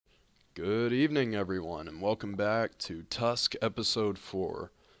Good evening, everyone, and welcome back to Tusk Episode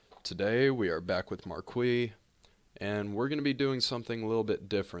 4. Today we are back with Marquis, and we're going to be doing something a little bit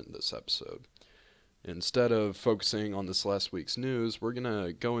different this episode. Instead of focusing on this last week's news, we're going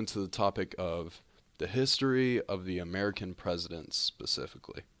to go into the topic of the history of the American presidents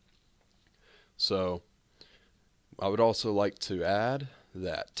specifically. So, I would also like to add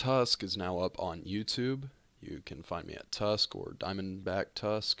that Tusk is now up on YouTube. You can find me at Tusk or Diamondback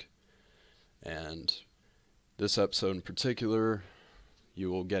Tusk. And this episode in particular, you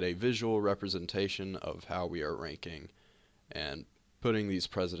will get a visual representation of how we are ranking and putting these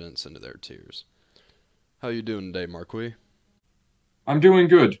presidents into their tiers. How you doing today, Marquis? I'm doing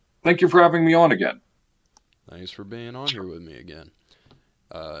good. Thank you for having me on again. Thanks for being on here with me again.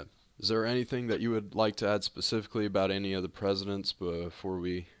 Uh, is there anything that you would like to add specifically about any of the presidents before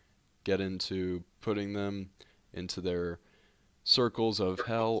we get into putting them into their circles of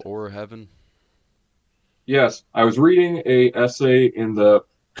hell or heaven? Yes, I was reading a essay in the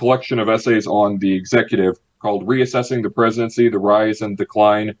collection of essays on the executive called Reassessing the Presidency, the Rise and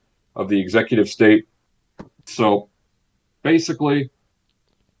Decline of the Executive State. So basically,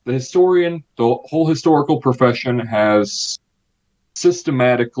 the whole historical profession has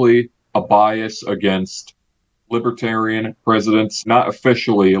systematically a bias against libertarian presidents, not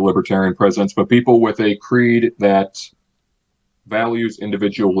officially libertarian presidents, but people with a creed that values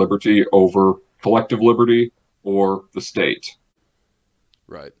individual liberty over collective liberty or the state.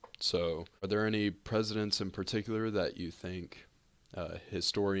 Right. So, are there any presidents in particular that you think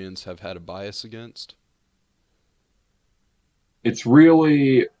historians have had a bias against? It's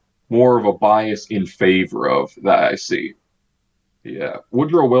really more of a bias in favor of that I see. Yeah,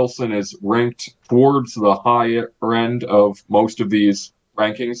 Woodrow Wilson is ranked towards the higher end of most of these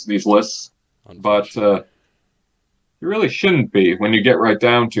rankings, these lists, but Unfortunately. he really shouldn't be when you get right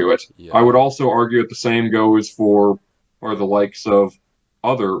down to it. I Yeah. would also argue that the same goes for the likes of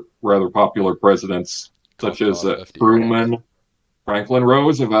other rather popular presidents, such Cough, as cough, FDR. Truman, Franklin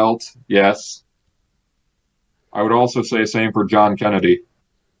Roosevelt. Yes, I would also say same for John Kennedy.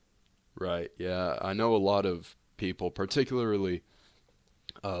 Right. Yeah. I know a lot of people, particularly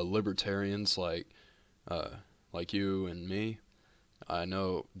libertarians uh, like you and me. I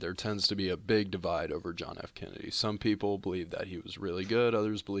know there tends to be a big divide over John F. Kennedy. Some people believe that he was really good,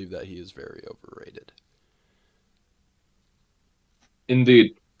 others believe that he is very overrated.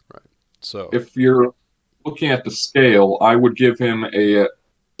 Indeed, Right. So, if you're looking at the scale, I would give him a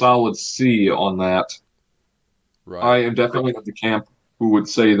solid C on that. I right. am definitely of the camp who would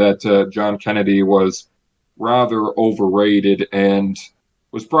say that John Kennedy was rather overrated and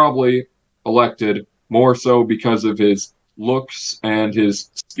was probably elected more so because of his looks and his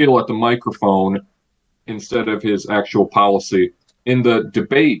skill at the microphone instead of his actual policy. In the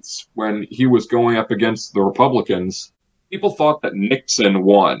debates, when he was going up against the Republicans, people thought that Nixon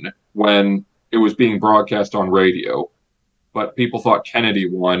won when it was being broadcast on radio, but people thought Kennedy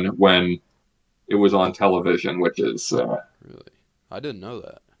won when it was on television, which is Really. I didn't know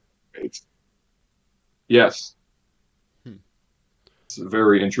that. it's, yes, Hmm. it's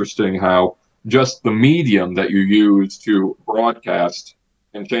very interesting how just the medium that you use to broadcast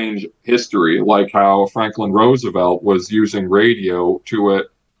can change history, like how Franklin Roosevelt was using radio to an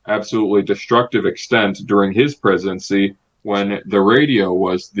absolutely destructive extent during his presidency when the radio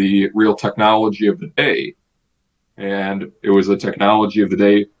was the real technology of the day. And it was the technology of the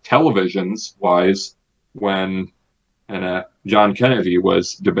day, televisions wise, when John Kennedy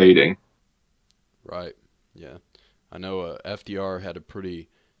was debating. Right. Yeah. I know FDR had a pretty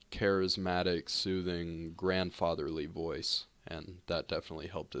charismatic, soothing, grandfatherly voice, and that definitely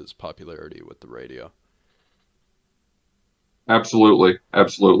helped his popularity with the radio. Absolutely,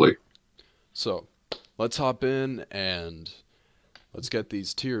 absolutely. So, let's hop in and let's get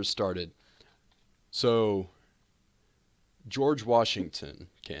these tiers started. So, George Washington,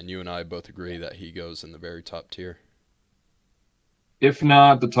 can you and I both agree that he goes in the very top tier? If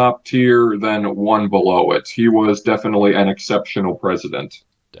not the top tier, then one below it. He was definitely an exceptional president.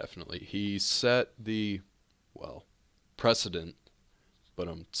 Definitely. He set the, well, precedent, but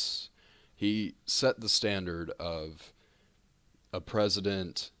he set the standard of a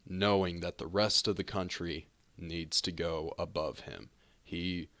president knowing that the rest of the country needs to go above him.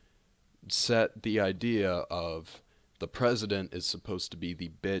 He set the idea of the president is supposed to be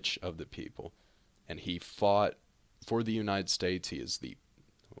the bitch of the people. And he fought for the United States. He is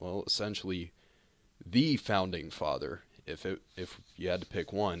essentially the founding father. If you had to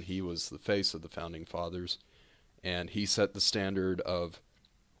pick one, he was the face of the founding fathers, and he set the standard of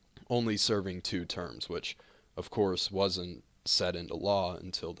only serving 2 terms, which of course wasn't set into law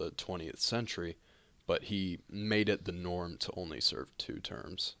until the 20th century, but he made it the norm to only serve 2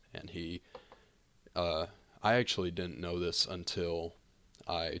 terms. And uh, I actually didn't know this until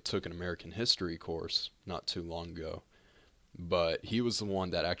I took an American history course not too long ago, but he was the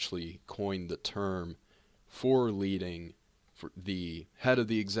one that actually coined the term for leading for the head of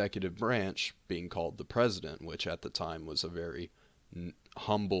the executive branch being called the president, which at the time was a very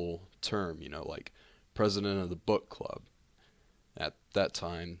humble term, like president of the book club. At that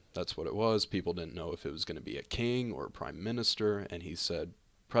time, that's what it was. People didn't know if it was going to be a king or a prime minister, and he said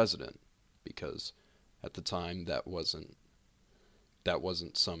president because at the time that wasn't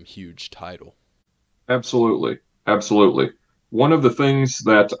some huge title. Absolutely. Absolutely. One of the things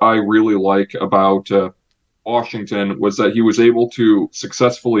that I really like about Washington was that he was able to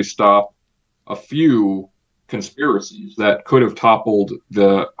successfully stop a few conspiracies that could have toppled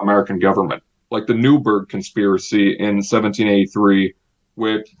the American government, like the Newburgh conspiracy in 1783,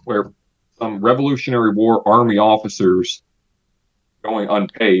 where some Revolutionary War Army officers going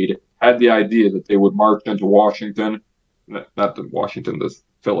unpaid had the idea that they would march into Washington, not the Washington, the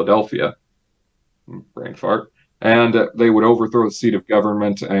Philadelphia, brain fart, and they would overthrow the seat of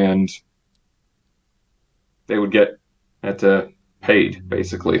government and they would get paid,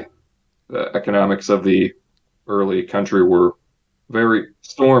 basically. The economics of the early country were very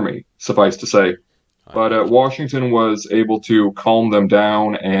stormy, suffice to say. I But imagine. Washington was able to calm them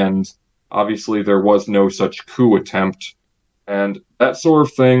down, and obviously there was no such coup attempt. And that sort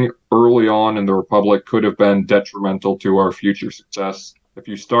of thing early on in the Republic could have been detrimental to our future success. If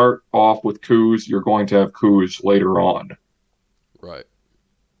you start off with coups, you're going to have coups later on. Right.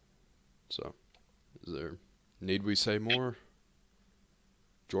 So, is there need we say more?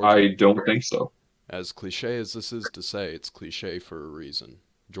 George, I don't think so. as cliche as this is to say, it's cliche for a reason.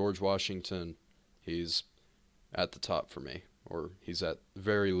 George Washington, he's at the top for me, or he's at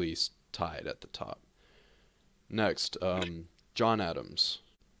very least tied at the top. Next, John Adams.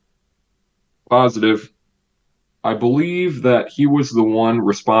 Positive. I believe that he was the one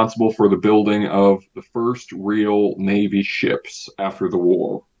responsible for the building of the first real Navy ships after the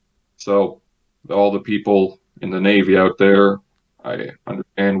war. So, all the people in the Navy out there, I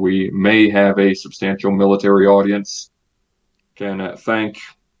understand we may have a substantial military audience. Can thank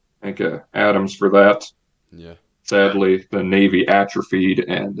Adams for that. Yeah, Sadly, the Navy atrophied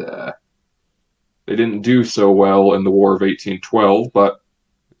and they didn't do so well in the War of 1812, but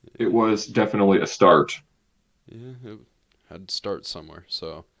it was definitely a start. yeah, it had to start somewhere.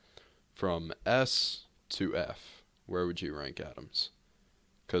 So, from S to F, where would you rank Adams?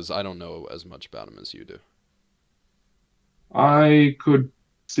 Because I don't know as much about him as you do. I could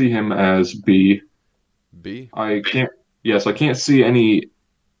see him as B. B? I can't, yes, I can't see any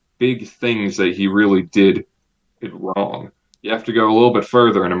big things that he really did wrong. You have to go a little bit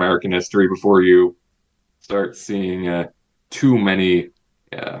further in American history before you start seeing too many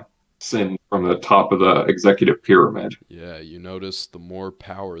uh, sins from the top of the executive pyramid. Yeah, you notice the more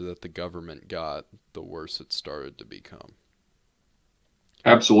power that the government got, the worse it started to become.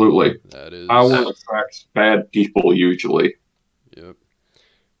 Absolutely. That Power is, attracts bad people usually. yep.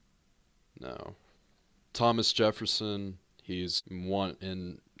 No. Thomas Jefferson, he's one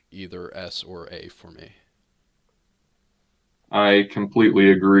in either S or A for me. I completely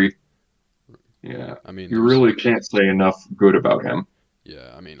agree. Yeah. I mean, You there's, really can't say enough good about him.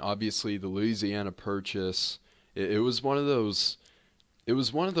 yeah, I mean, obviously the Louisiana Purchase, it was one of those, it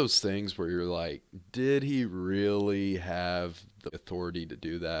was one of those things where you're like, did he really have the authority to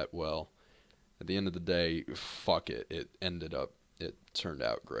do that? Well, at the end of the day, fuck it. It turned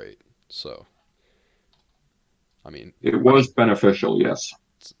out great. So, I mean, It was beneficial, yes.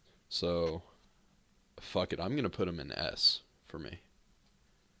 so fuck it. I'm gonna put him in S for me.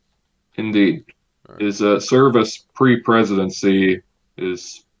 Indeed. All right. His service pre-presidency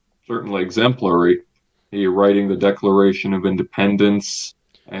is certainly exemplary. He writing the Declaration of Independence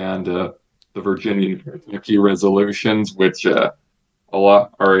and the Virginia Kentucky resolutions, which a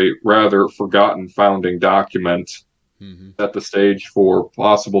lot are a rather forgotten founding document, Mm-hmm. set the stage for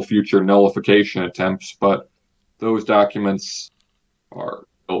possible future nullification attempts. But those documents are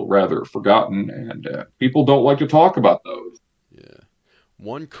still rather forgotten, and people don't like to talk about those. Yeah.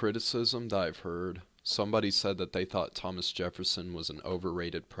 One criticism that I've heard, somebody said that they thought Thomas Jefferson was an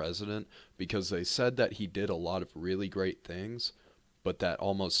overrated president because they said that he did a lot of really great things, but that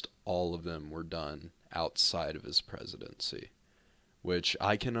almost all of them were done outside of his presidency, which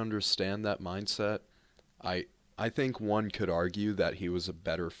I can understand that mindset. I I think one could argue that he was a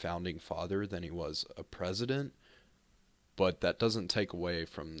better founding father than he was a president, but that doesn't take away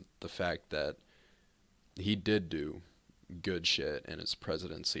from the fact that he did do good shit in his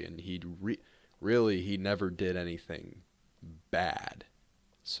presidency, and he never did anything bad.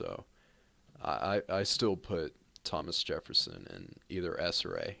 So I still put Thomas Jefferson in either S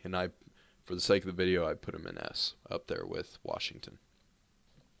or A, and for the sake of the video, I put him in S, up there with Washington.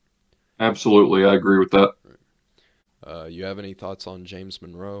 Absolutely, I agree with that. You have any thoughts on James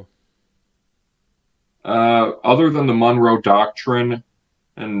Monroe? Other than the Monroe Doctrine,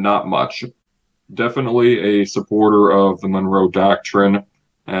 and not much. Definitely a supporter of the Monroe Doctrine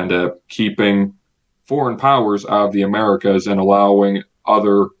and keeping foreign powers out of the Americas and allowing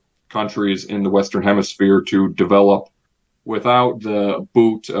other countries in the Western Hemisphere to develop without the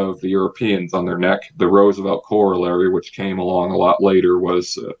boot of the Europeans on their neck. The Roosevelt corollary, which came along a lot later,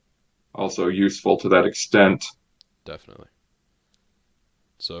 was also useful to that extent. Definitely.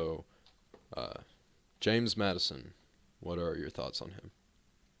 So, James Madison, what are your thoughts on him?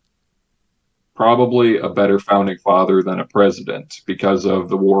 Probably a better founding father than a president because of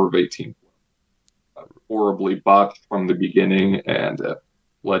the War of 1812. Horribly botched from the beginning and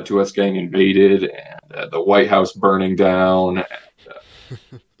led to us getting invaded and the White House burning down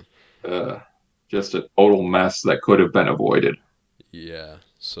and just a total mess that could have been avoided. Yeah.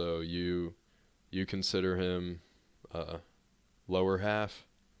 So you consider him lower half?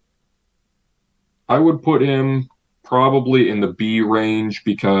 I would put him probably in the B range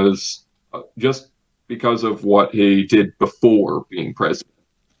because just because of what he did before being president.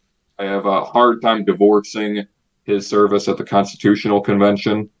 I have a hard time divorcing his service at the Constitutional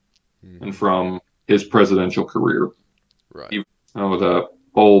Convention and from his presidential career. Right. Even though the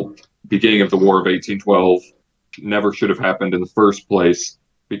whole beginning of the War of 1812 never should have happened in the first place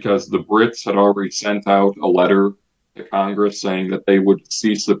because the Brits had already sent out a letter to Congress saying that they would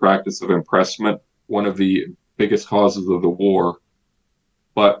cease the practice of impressment, one of the biggest causes of the war.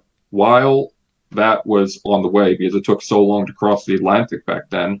 But while that was on the way, because it took so long to cross the Atlantic back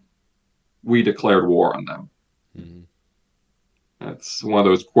then, we declared war on them. Mm-hmm. That's one of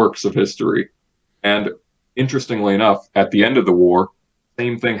those quirks of history. And interestingly enough, at the end of the war,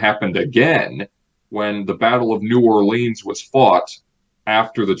 same thing happened again when the Battle of New Orleans was fought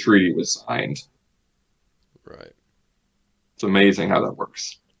after the treaty was signed. Right. It's amazing how that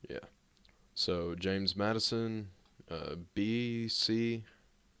works. Yeah. So James Madison, B, C.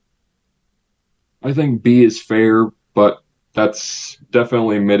 I think B is fair, but that's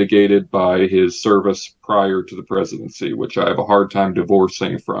definitely mitigated by his service prior to the presidency, which I have a hard time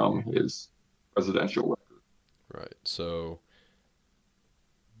divorcing from his presidential record. Right. So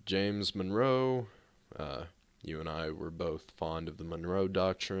James Monroe, you and I were both fond of the Monroe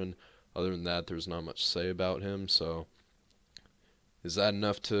Doctrine. Other than that, there's not much to say about him. So is that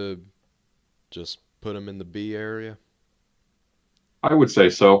enough to just put him in the B area? I would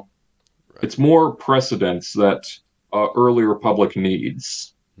say so. Right. It's more precedence that early republic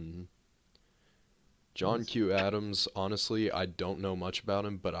needs. Mm-hmm. John Q. Adams, honestly, I don't know much about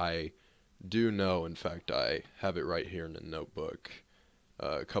him, but I do know, in fact, I have it right here in the notebook,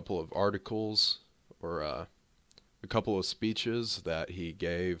 a couple of articles or a couple of speeches that he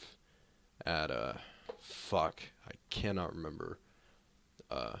gave at I cannot remember,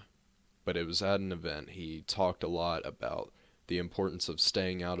 but it was at an event. He talked a lot about the importance of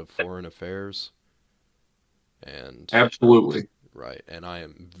staying out of foreign affairs, and Absolutely. right, and I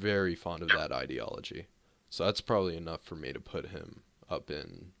am very fond of that ideology. So that's probably enough for me to put him up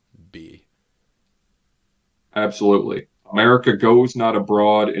in B. Absolutely. America goes not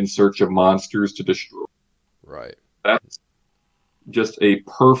abroad in search of monsters to destroy. Right. That's just a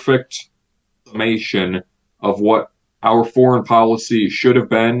perfect summation of what our foreign policy should have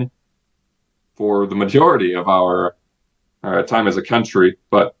been for the majority of our time as a country.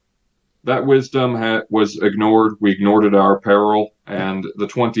 But that wisdom was ignored. We ignored it at our peril, and the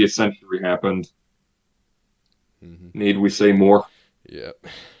 20th century happened. Mm-hmm. Need we say more? Yep.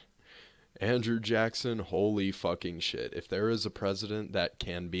 Andrew Jackson, holy fucking shit. If there is a president that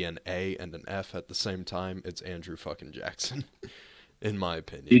can be an A and an F at the same time, it's Andrew fucking Jackson, in my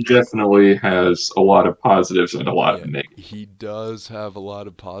opinion. He definitely has a lot of positives and a lot of negatives. He does have a lot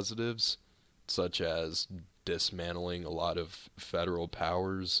of positives, such as dismantling a lot of federal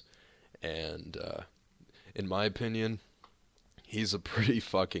powers, and in my opinion, he's a pretty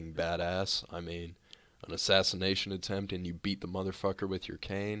fucking badass. I mean, an assassination attempt and you beat the motherfucker with your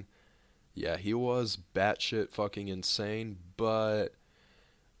cane. Yeah, he was batshit fucking insane, but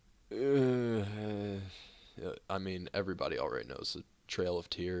I mean, everybody already knows the Trail of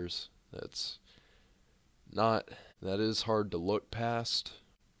Tears. That is hard to look past.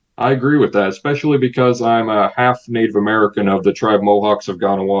 I agree with that, especially because I'm a half Native American of the tribe Mohawks of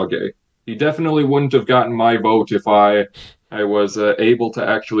Ganawage. he definitely wouldn't have gotten my vote if I was able to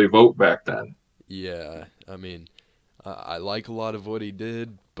actually vote back then. Yeah, I mean, I like a lot of what he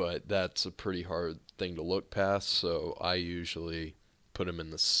did, but that's a pretty hard thing to look past, so I usually put him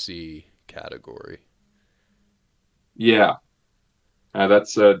in the C category. Yeah,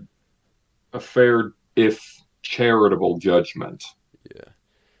 that's a fair, if charitable, judgment. Yeah.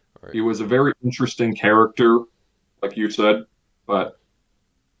 All right. He was a very interesting character, like you said, but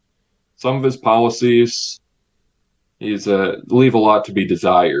some of his policies he's leave a lot to be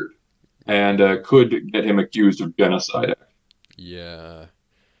desired, and could get him accused of genocide. Yeah.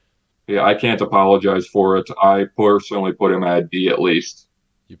 Yeah, I can't apologize for it. I personally put him at D at least.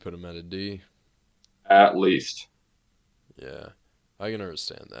 You put him at a D? At least. Yeah. I can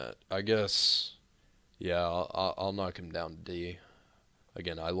understand that. I guess, yeah, I'll knock him down to D.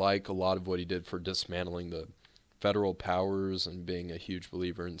 Again, I like a lot of what he did for dismantling the federal powers and being a huge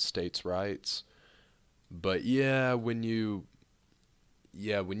believer in states' rights. But when you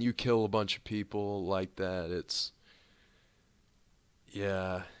kill a bunch of people like that,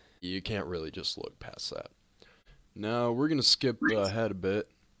 yeah, you can't really just look past that. Now, we're going to skip ahead a bit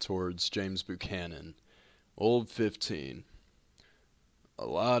towards James Buchanan, old 15. A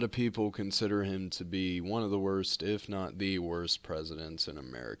lot of people consider him to be one of the worst, if not the worst, presidents in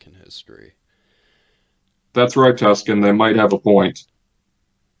American history. That's right, Tuscan. They might have a point.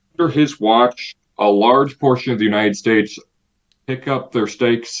 Under Yeah, his watch, a large portion of the United States pick up their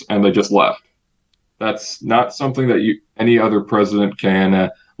stakes and they just left. That's not something that any other president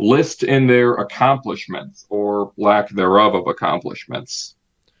can list in their accomplishments or lack thereof of accomplishments.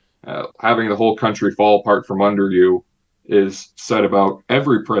 Having the whole country fall apart from under you is said about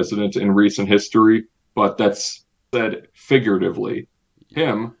every president in recent history, but that's said figuratively.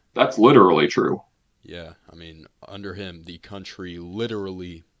 yeah, Him, that's literally true. yeah. I mean, under him, the country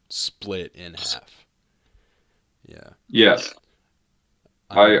literally split in half. Yeah. Yes,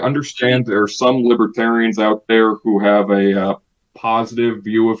 I I mean, understand there are some libertarians out there who have a positive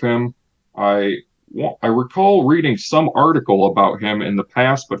view of him. I I recall reading some article about him in the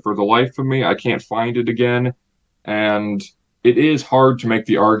past, but for the life of me, I can't find it again. And it is hard to make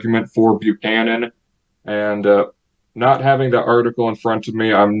the argument for Buchanan. And not having the article in front of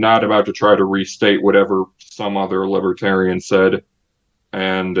me, I'm not about to try to restate whatever some other libertarian said.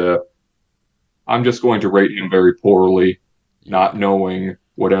 And I'm just going to rate him very poorly, not yeah, knowing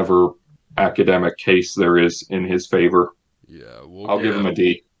whatever academic case there is in his favor. yeah. We'll I'll give give him him a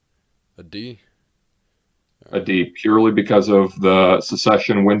D. a D. All A right. D purely because of the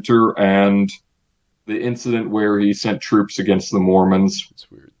secession winter and the incident where he sent troops against the Mormons. It's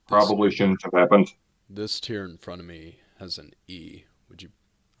weird. Probably shouldn't have happened. This tier in front of me has an E. Would you?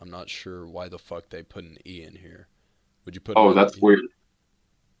 I'm not sure why the fuck they put an E in here. Would you put him Oh, at? that's weird.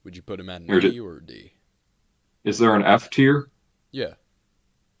 Would you put him at an Here, E or a D? is there an F tier? Yeah,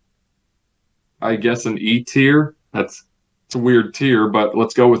 I guess an E tier. It's a weird tier, but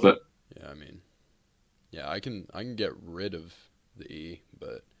let's go with it. yeah. I mean, yeah. I can get rid of the E,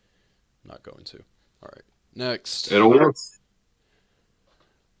 but I'm not going to. All right. Next. It'll work.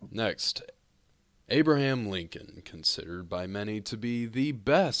 Next. Abraham Lincoln, considered by many to be the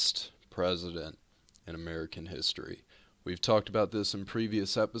best president in American history. We've talked about this in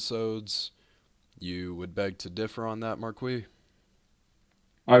previous episodes. You would beg to differ on that, Marquis?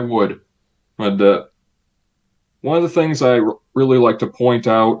 I would. But one of the things I really like to point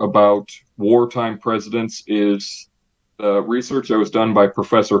out about wartime presidents is the research that was done by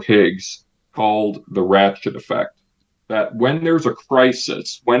Professor Higgs called the ratchet effect. That when there's a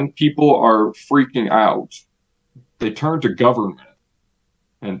crisis, when people are freaking out, they turn to government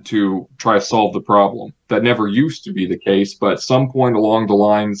and to try to solve the problem. That never used to be the case, but at some point along the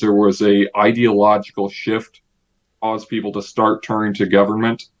lines, there was a ideological shift caused people to start turning to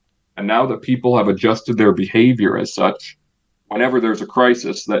government. And now that people have adjusted their behavior as such, whenever there's a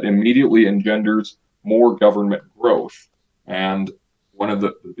crisis, that immediately engenders more government growth. And one of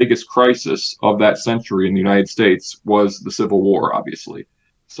the biggest crises of that century in the United States was the Civil War, obviously.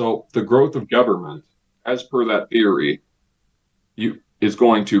 So the growth of government, as per that theory, is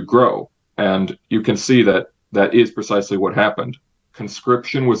going to grow. And you can see that that is precisely what happened.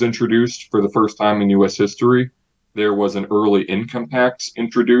 Conscription was introduced for the first time in U.S. history. There was an early income tax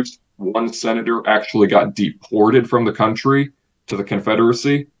introduced. One senator actually got deported from the country to the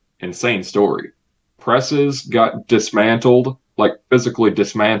Confederacy. Insane story. Presses got dismantled, like physically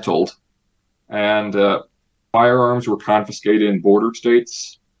dismantled, and firearms were confiscated in border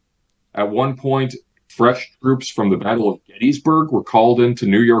states. At one point, fresh troops from the Battle of Gettysburg were called into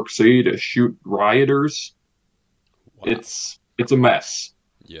New York City to shoot rioters. Wow. It's a mess.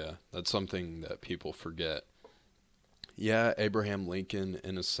 Yeah, that's something that people forget. Yeah, Abraham Lincoln,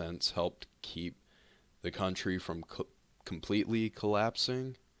 in a sense, helped keep the country from completely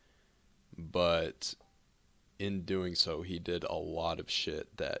collapsing, but in doing so, he did a lot of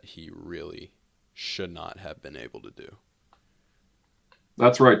shit that he really should not have been able to do.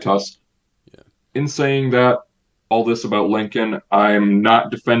 That's right, Tusk. Yeah. In saying that, all this about Lincoln, I'm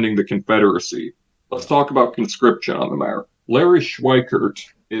not defending the Confederacy. Let's No. talk about conscription on the matter. Larry Schweikert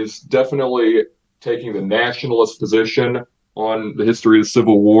is definitely taking the nationalist position on the history of the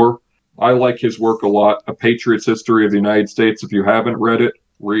Civil War. I like his work a lot. A Patriot's History of the United States. If you haven't read it,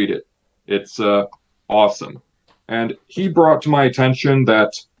 read it. It's awesome. And he brought to my attention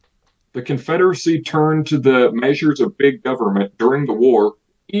that the Confederacy turned to the measures of big government during the war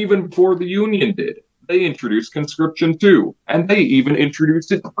even before the Union did. They introduced conscription too, and they even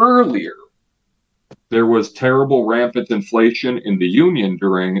introduced it earlier. There was terrible rampant inflation in the Union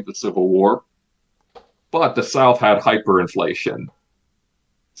during the Civil War, but the South had hyperinflation.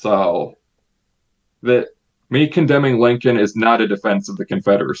 So, that me condemning Lincoln is not a defense of the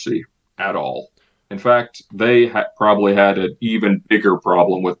Confederacy at all. In fact, they probably had an even bigger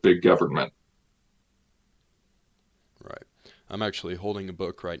problem with big government. Right. I'm actually holding a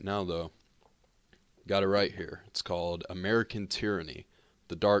book right now, though. Got it right here. It's called American Tyranny: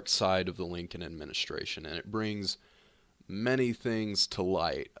 The Dark Side of the Lincoln Administration, and it brings many things to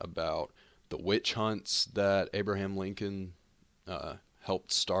light about the witch hunts that Abraham Lincoln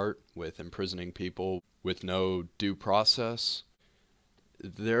helped start with imprisoning people with no due process.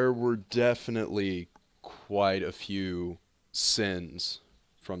 There were definitely quite a few sins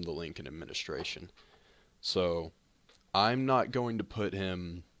from the Lincoln administration. So I'm not going to put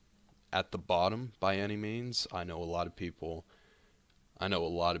him at the bottom by any means. I know a lot of people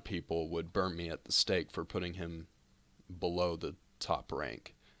would burn me at the stake for putting him below the top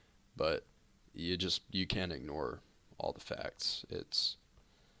rank, but you can't ignore all the facts. It's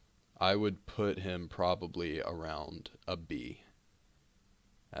I would put him probably around a B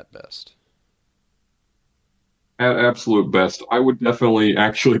at best. At absolute best, I would definitely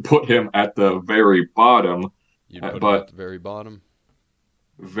actually put him at the very bottom, You'd put him at but the very bottom?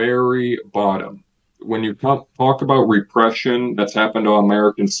 very bottom. When you talk about repression that's happened on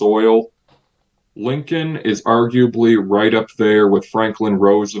American soil, Lincoln is arguably right up there with Franklin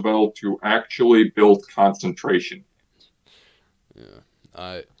Roosevelt, who actually built concentration. Yeah.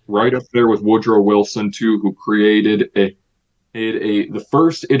 I Right up there with Woodrow Wilson, too, who created the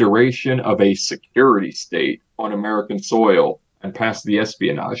first iteration of a security state on American soil and passed the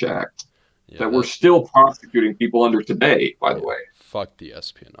Espionage Act yeah, that we're that still prosecuting people under today, by the yeah, way. fuck the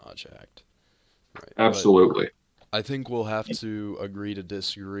Espionage Act. Right. But Absolutely. I think we'll have to agree to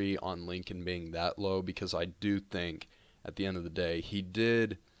disagree on Lincoln being that low, because I do think at the end of the day he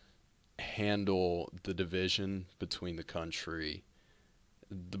did handle the division between the country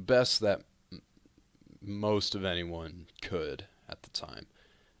the best that most of anyone could at the time.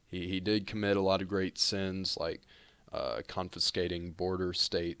 He did commit a lot of great sins, like confiscating border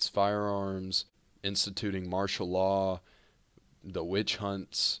states' firearms, instituting martial law, the witch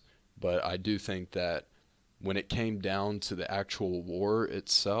hunts. But I do think that when it came down to the actual war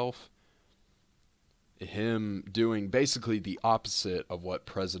itself, him doing basically the opposite of what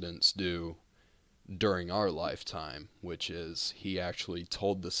presidents do during our lifetime, which is he actually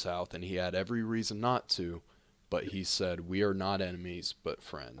told the South, and he had every reason not to, but he said, "We are not enemies, but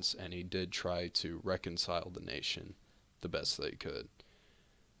friends." And he did try to reconcile the nation the best they could.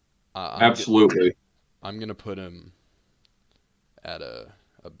 I, I'm, get, Absolutely. I'm going to put him at a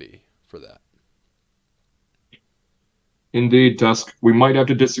B for that. Indeed, Tusk. We might have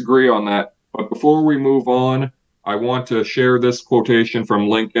to disagree on that. But before we move on, I want to share this quotation from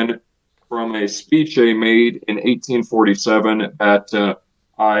Lincoln from a speech he made in 1847 that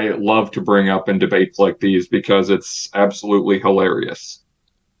I love to bring up in debates like these because it's absolutely hilarious.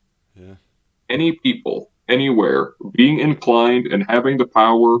 Yeah. Any people, anywhere, being inclined and having the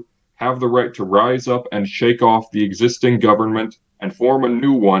power, have the right to rise up and shake off the existing government and form a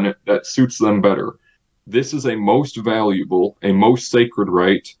new one that suits them better. This is a most valuable, a most sacred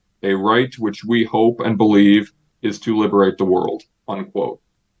right, a right which we hope and believe is to liberate the world. Unquote.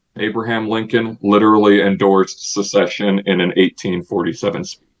 Abraham Lincoln literally endorsed secession in an 1847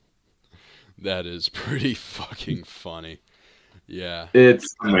 speech. That is pretty fucking funny. Yeah.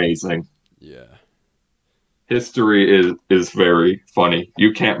 It's amazing. Yeah. History is very funny.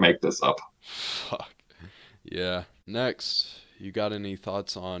 You can't make this up. Fuck. Yeah. Next, you got any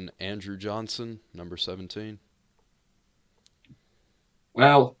thoughts on Andrew Johnson, number 17?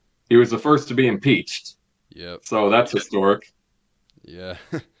 Well, he was the first to be impeached, Yep. so that's historic. Yeah,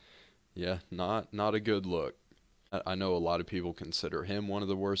 yeah, not a good look. I know a lot of people consider him one of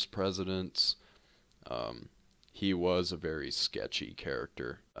the worst presidents. Um, he was a very sketchy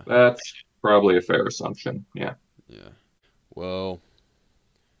character. That's probably a fair assumption. Yeah. Yeah. Well,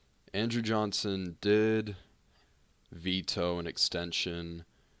 Andrew Johnson did veto an extension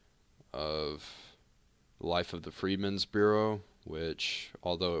of Life of the Freedmen's Bureau, which,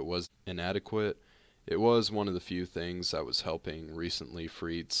 although it was inadequate, it was one of the few things that was helping recently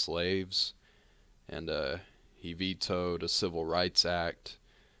freed slaves. And he vetoed a Civil Rights Act,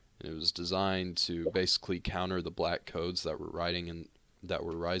 and it was designed to basically counter the black codes that were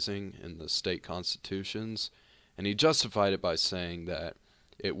rising in the state constitutions. And he justified it by saying that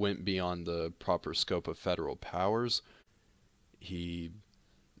it went beyond the proper scope of federal powers. He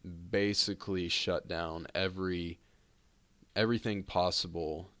basically shut down everything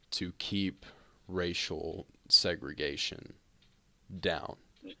possible to keep racial segregation down.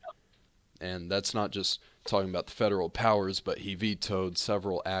 And that's not just talking about the federal powers, but he vetoed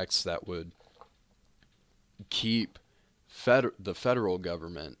several acts that would keep the federal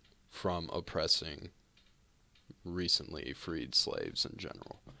government from oppressing recently freed slaves in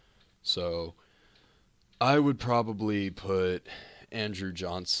general. So I would probably put Andrew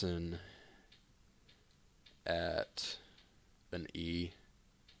Johnson at an E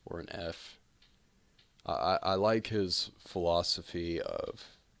or an F. I like his philosophy of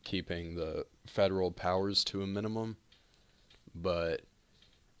keeping the federal powers to a minimum, but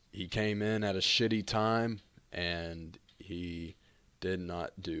he came in at a shitty time and he did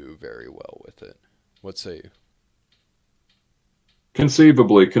not do very well with it. What say you?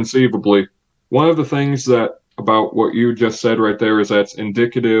 Conceivably. One of the things that about what you just said right there is that's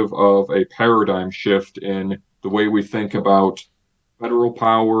indicative of a paradigm shift in the way we think about federal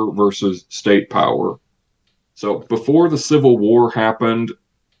power versus state power. So before the Civil War happened,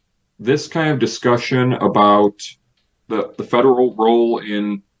 this kind of discussion about the federal role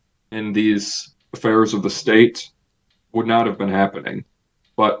in these affairs of the state would not have been happening.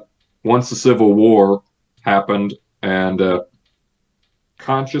 But once the Civil War happened and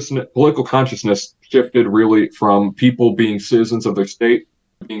political consciousness shifted really from people being citizens of their state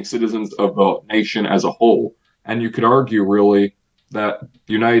to being citizens of the nation as a whole. And you could argue really that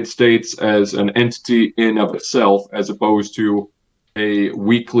the United States as an entity in of itself, as opposed to a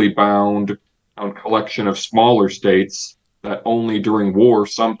weakly bound collection of smaller states that only during war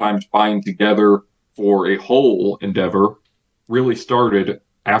sometimes bind together for a whole endeavor, really started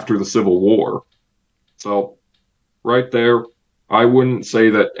after the Civil War. So right there, I wouldn't say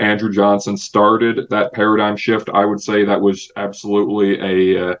that Andrew Johnson started that paradigm shift. I would say that was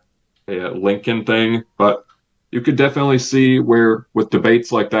absolutely a Lincoln thing, but you could definitely see where, with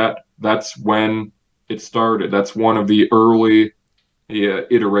debates like that, that's when it started. That's one of the early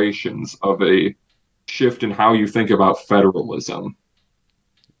iterations of a shift in how you think about federalism.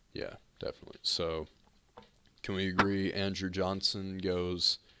 Yeah, definitely. So, can we agree Andrew Johnson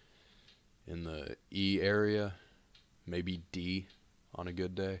goes in the E area, maybe D on a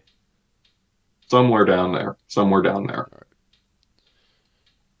good day? Somewhere down there. Somewhere down there. All right.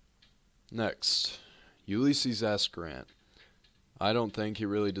 Next, Ulysses S. Grant. I don't think he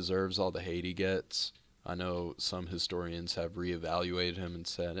really deserves all the hate he gets. I know some historians have reevaluated him and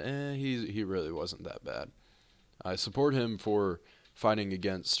said, he really wasn't that bad. I support him for fighting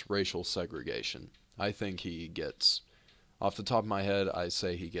against racial segregation. I think he gets, off the top of my head, I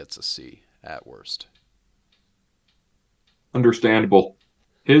say he gets a C at worst. Understandable.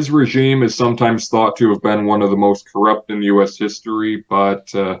 His regime is sometimes thought to have been one of the most corrupt in U.S. history,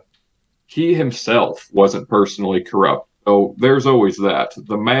 but he himself wasn't personally corrupt. So there's always that.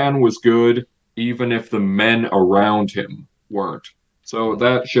 The man was good, even if the men around him weren't. So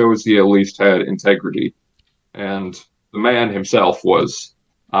that shows he at least had integrity. And the man himself was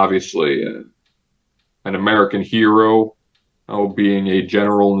obviously an American hero, being a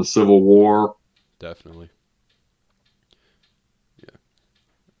general in the Civil War. Definitely. Yeah.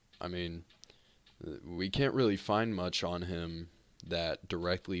 I mean, we can't really find much on him that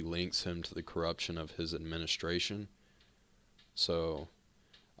directly links him to the corruption of his administration. So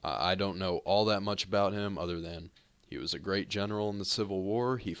I don't know all that much about him other than he was a great general in the Civil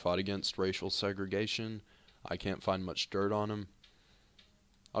War. He fought against racial segregation. I can't find much dirt on him.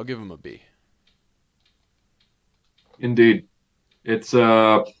 I'll give him a B. Indeed. It's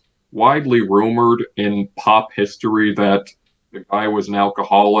widely rumored in pop history that the guy was an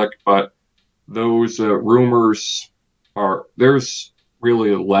alcoholic, but those rumors there's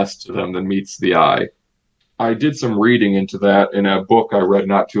really less to them than meets the eye. I did some reading into that in a book I read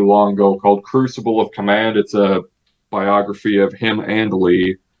not too long ago called Crucible of Command. It's a biography of him and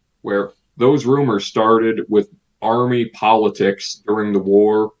Lee, where those rumors started with army politics during the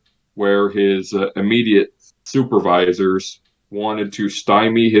war, where his immediate supervisors wanted to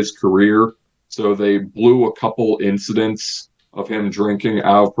stymie his career, so they blew a couple incidents of him drinking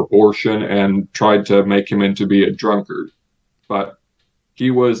out of proportion and tried to make him into be a drunkard. But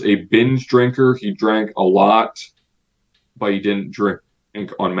he was a binge drinker. He drank a lot, but he didn't drink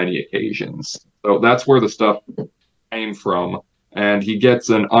on many occasions. So that's where the stuff came from, and he gets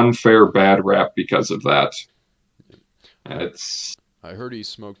an unfair bad rap because of that. It's I heard he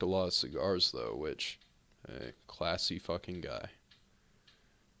smoked a lot of cigars though, which classy fucking guy.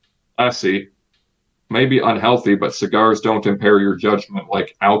 classy, maybe unhealthy, but cigars don't impair your judgment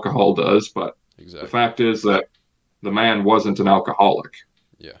like alcohol does. But the Exactly. fact is that the man wasn't an alcoholic.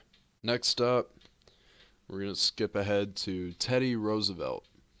 Yeah. Next up, we're going to skip ahead to Teddy Roosevelt.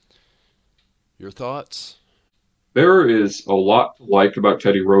 Your thoughts? There is a lot to like about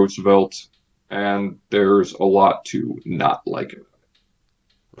Teddy Roosevelt, and there's a lot to not like about it.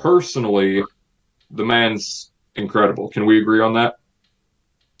 Right. Personally, the man's incredible. Can we agree on that?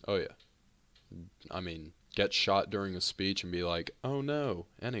 Oh, yeah. I mean, get shot during a speech and be like, oh no,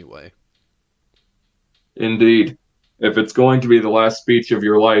 anyway. Indeed. If it's going to be the last speech of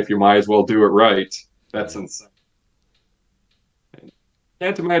your life, you might as well do it right. That's Yeah. insane.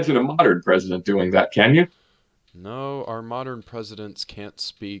 Can't imagine a modern president doing that, can you? No, our modern presidents can't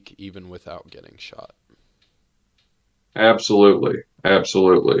speak even without getting shot. Absolutely.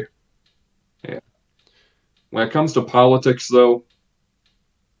 Absolutely. Yeah. When it comes to politics, though,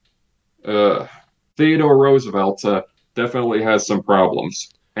 uh, Theodore Roosevelt definitely has some problems.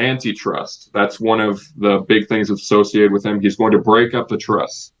 Antitrust. That's one of the big things that's associated with him. He's going to break up the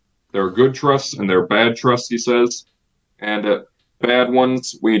trusts. There are good trusts and there are bad trusts, he says. And bad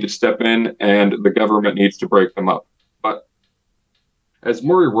ones, we need to step in and the government needs to break them up. But as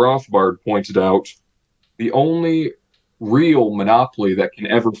Murray Rothbard pointed out, the only real monopoly that can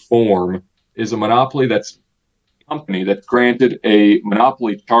ever form is a monopoly that's a company that's granted a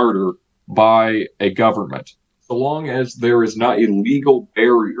monopoly charter by a government. So long as there is not a legal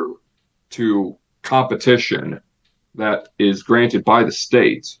barrier to competition that is granted by the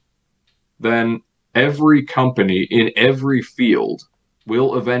state, then every company in every field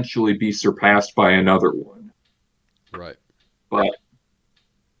will eventually be surpassed by another one. Right. But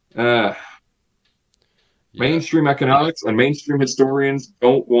uh, Yeah. mainstream economics and mainstream historians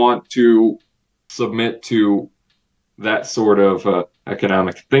don't want to submit to that sort of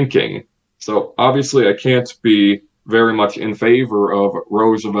economic thinking. So obviously, I can't be very much in favor of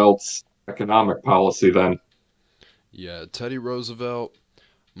Roosevelt's economic policy then. Yeah. Teddy Roosevelt,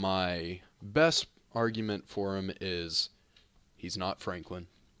 my best argument for him is he's not Franklin.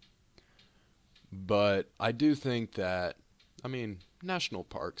 But I do think that, I mean, national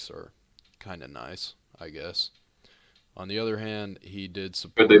parks are kind of nice, I guess. On the other hand, he did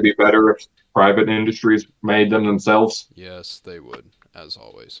Could they support, be better if private industries made them themselves? yes, they would, as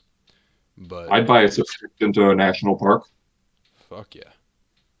always. But I'd buy a subscription to a national park. fuck yeah.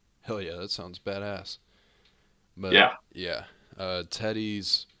 Hell yeah, that sounds badass. But Yeah, yeah,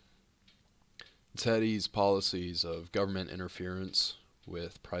 Teddy's policies of government interference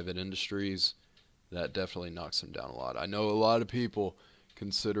with private industries, that definitely knocks him down a lot. I know a lot of people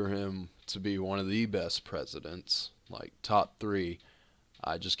consider him to be one of the best presidents, like top 3.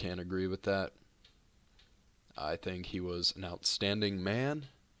 I just can't agree with that. I think he was an outstanding man,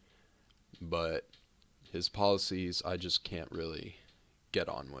 but his policies I just can't really get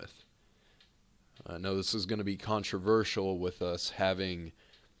on with. I know this is going to be controversial with us having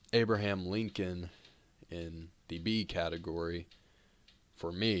Abraham Lincoln in the B category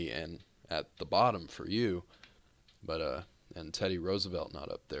for me and at the bottom for you, but and Teddy Roosevelt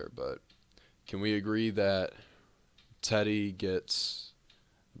not up there, but can we agree that Teddy gets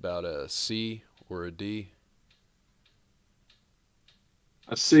about a C or a D?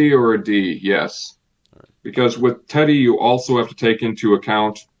 a C or a D, yes. Because with Teddy, you also have to take into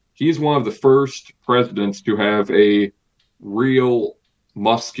account he's one of the first presidents to have a real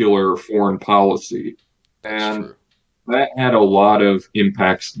muscular foreign policy. That's And true. that had a lot of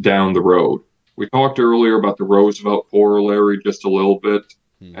impacts down the road. We talked earlier about the Roosevelt corollary just a little bit,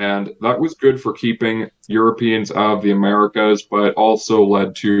 Mm-hmm. and that was good for keeping Europeans out of the Americas, but also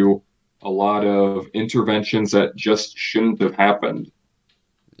led to a lot of interventions that just shouldn't have happened.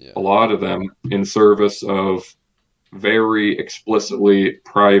 Yeah. A lot of them in service of very explicitly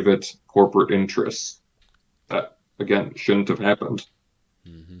private corporate interests that, again, shouldn't have happened.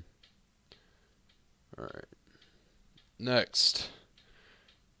 Mm-hmm. All right. Next.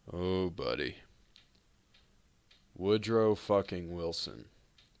 Oh, buddy. Woodrow fucking Wilson.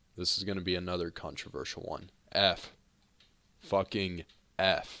 This is going to be another controversial one. F. Fucking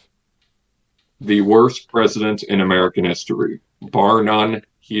F. The worst president in American history. Bar none,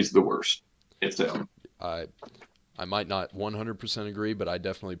 he's the worst. It's him. I might not 100% agree, but I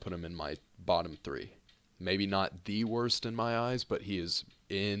definitely put him in my bottom 3. Maybe not the worst in my eyes, but he's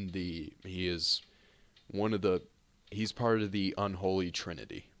part of the unholy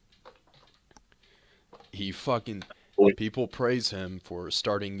trinity. People praise him for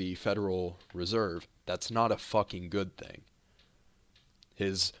starting the Federal Reserve. That's not a fucking good thing.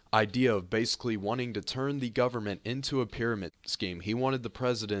 His idea of basically wanting to turn the government into a pyramid scheme. He wanted the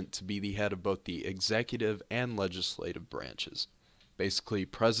president to be the head of both the executive and legislative branches. Basically,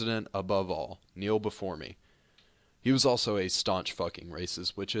 president above all, kneel before me. He was also a staunch fucking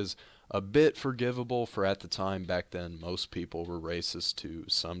racist, which is a bit forgivable for at the time. Back then, most people were racist to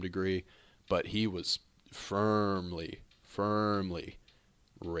some degree, but he was firmly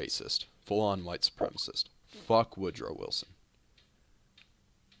racist. Full-on white supremacist. Fuck Woodrow Wilson.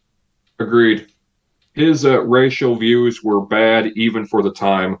 Agreed. His racial views were bad even for the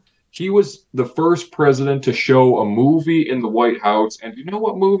time. He was the first president to show a movie in the White House, and you know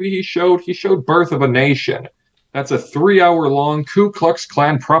what movie he showed? He showed Birth of a Nation. That's a 3-hour-long Ku Klux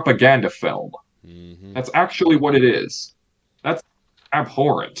Klan propaganda film. Mm-hmm. That's actually what it is. That's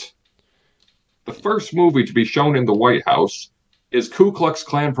abhorrent. The first movie to be shown in the White House is Ku Klux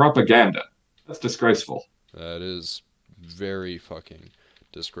Klan propaganda. That's disgraceful. That is very fucking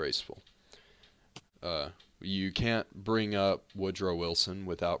disgraceful. You can't bring up Woodrow Wilson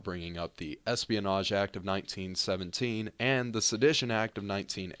without bringing up the Espionage Act of 1917 and the Sedition Act of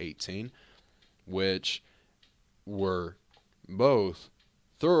 1918, which were both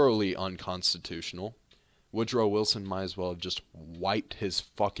thoroughly unconstitutional. Woodrow Wilson might as well have just wiped his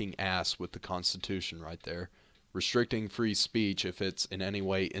fucking ass with the Constitution right there, restricting free speech if it's in any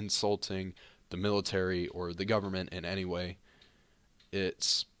way insulting the military or the government in any way.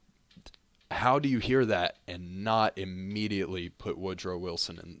 How do you hear that and not immediately put Woodrow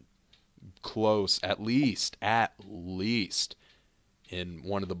Wilson in close, at least, in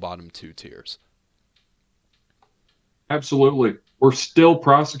one of the bottom 2 tiers? Absolutely. We're still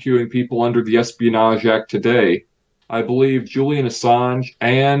prosecuting people under the Espionage Act today. I believe Julian Assange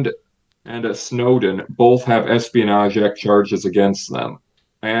and Snowden both have Espionage Act charges against them.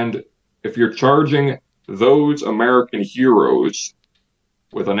 And if you're charging those American heroes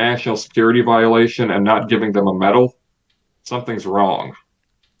with a national security violation and not giving them a medal, something's wrong.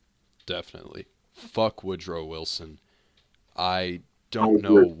 Definitely. Fuck Woodrow Wilson. I don't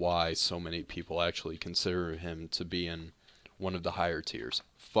know why so many people actually consider him to be in one of the higher tiers.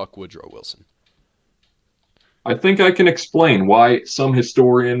 Fuck Woodrow Wilson. I think I can explain why some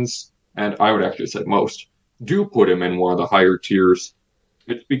historians, and I would actually say most, do put him in one of the higher tiers.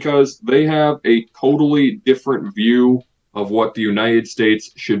 It's because they have a totally different view of what the United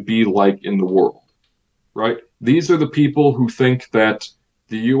States should be like in the world, right? These are the people who think that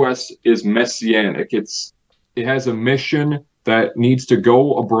the U.S. is messianic. It has a mission that needs to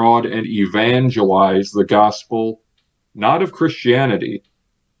go abroad and evangelize the gospel, not of Christianity,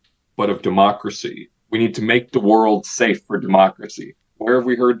 but of democracy. We need to make the world safe for democracy. Where have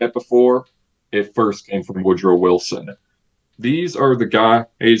we heard that before? It first came from Woodrow Wilson. These are the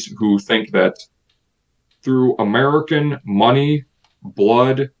guys who think that through American money,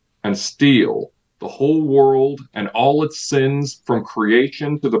 blood, and steel, the whole world and all its sins from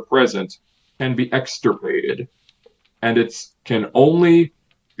creation to the present can be extirpated. And it can only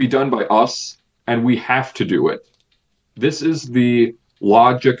be done by us, and we have to do it. This is the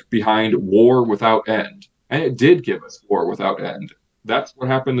logic behind war without end. And it did give us war without end. That's what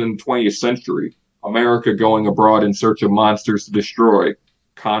happened in the 20th century. America going abroad in search of monsters to destroy.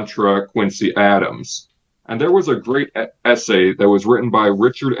 Contra Quincy Adams. And there was a great essay that was written by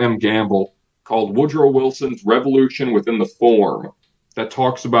Richard M. Gamble called Woodrow Wilson's Revolution Within the Form that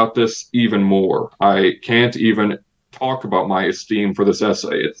talks about this even more. I can't even talk about my esteem for this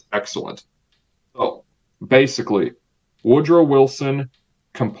essay. It's excellent. So, basically, Woodrow Wilson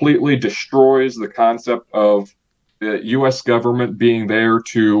completely destroys the concept of the U.S. government being there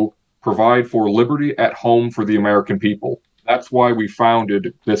to provide for liberty at home for the American people. That's why we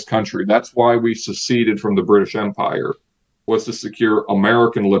founded this country. That's why we seceded from the British Empire, was to secure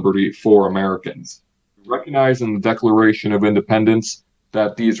American liberty for Americans. We recognize in the Declaration of Independence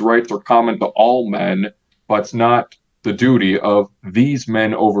that these rights are common to all men, but it's not the duty of these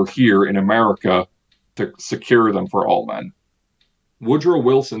men over here in America to secure them for all men. Woodrow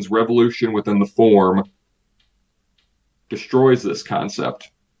Wilson's Revolution Within the Form destroys this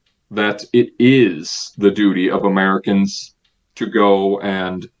concept. that it is the duty of Americans to go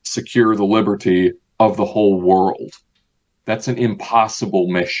and secure the liberty of the whole world. That's an impossible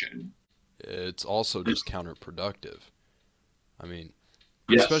mission. It's also just counterproductive. I mean,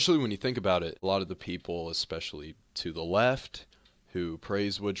 Yes, especially when you think about it, a lot of the people, especially to the left, who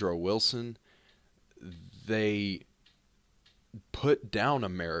praise Woodrow Wilson, they put down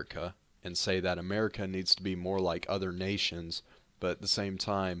America and say that America needs to be more like other nations, but at the same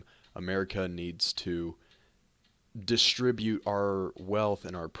time, America needs to distribute our wealth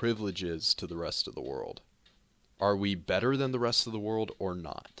and our privileges to the rest of the world. Are we better than the rest of the world or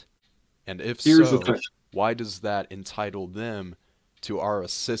not? And if here's the so, thing. why does that entitle them to our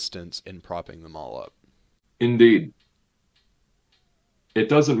assistance in propping them all up? Indeed, it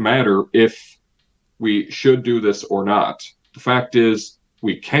doesn't matter if we should do this or not. The fact is,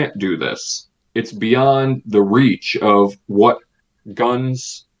 we can't do this. It's beyond the reach of what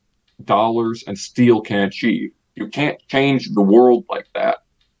guns, dollars, and steel can achieve. You can't change the world like that.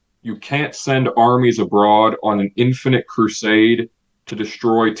 You can't send armies abroad on an infinite crusade to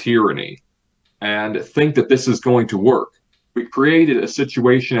destroy tyranny and think that this is going to work. We created a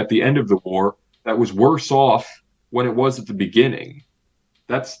situation at the end of the war that was worse off when it was at the beginning.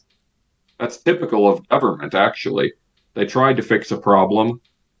 That's that's typical of government, actually. They tried to fix a problem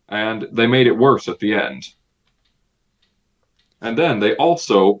and they made it worse at the end. And then they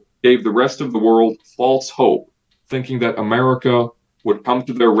also gave the rest of the world false hope, thinking that America would come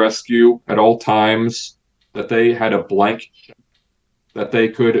to their rescue at all times, that they had a blank, that they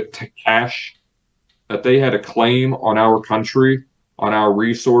could cash, that they had a claim on our country, on our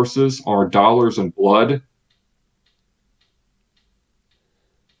resources, on our dollars and blood.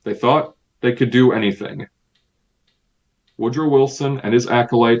 They thought they could do anything. Woodrow Wilson and his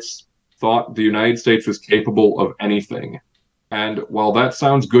acolytes thought the United States was capable of anything. And while that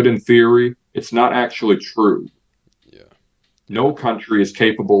sounds good in theory, it's not actually true. Yeah. Yeah. No country is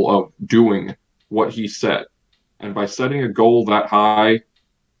capable of doing what he set. And by setting a goal that high,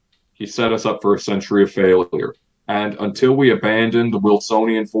 he set us up for a century of failure. And until we abandon the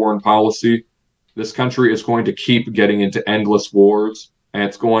Wilsonian foreign policy, this country is going to keep getting into endless wars and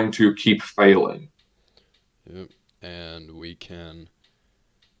it's going to keep failing. Yep. And we can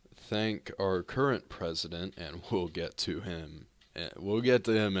thank our current president, and we'll get to him. We'll get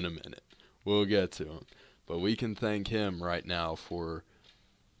to him in a minute. We'll get to him. But we can thank him right now for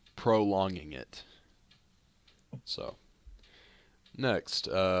prolonging it. So, next,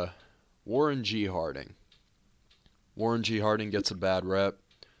 Warren G. Harding. Warren G. Harding gets a bad rep.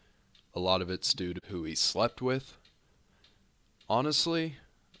 A lot of it's due to who he slept with. Honestly,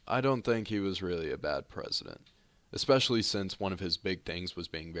 I don't think he was really a bad president, especially since one of his big things was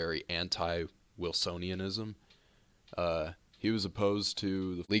being very anti-Wilsonianism. He was opposed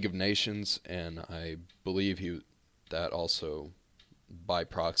to the League of Nations, and I believe that also by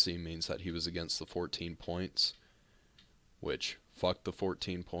proxy means that he was against the 14 points, which fuck the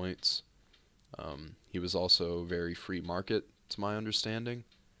 14 points. He was also very free market, to my understanding.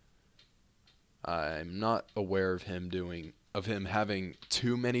 I'm not aware of him having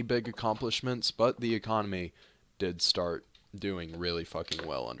too many big accomplishments, but the economy did start doing really fucking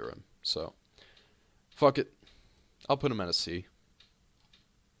well under him. So, fuck it. I'll put him at a C.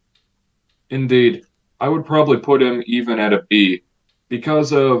 Indeed, I would probably put him even at a B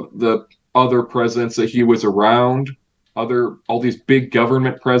because of the other presidents that he was around, other all these big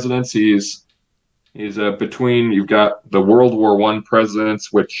government presidents. He's between you've got the World War One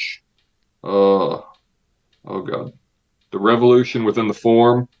presidents, which oh oh god, the revolution within the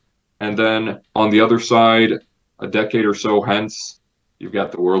form, and then on the other side, a decade or so hence, you've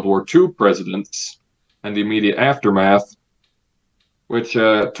got the World War Two presidents and the immediate aftermath, which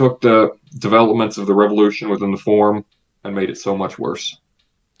took the developments of the revolution within the form and made it so much worse.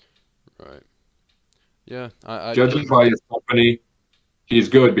 Right. Yeah, I'd put Judging him. by his company, he's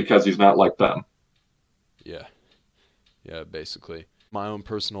good because he's not like them. Yeah, yeah, basically. My own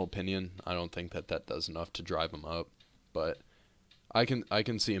personal opinion, I don't think that does enough to drive him up, but I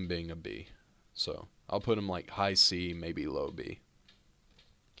can see him being a B. So I'll put him like high C, maybe low B.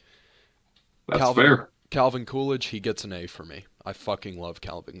 That's Calvin fair. Calvin Coolidge, he gets an A for me. I fucking love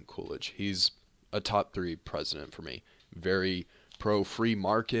Calvin Coolidge. He's a top 3 president for me. Very pro free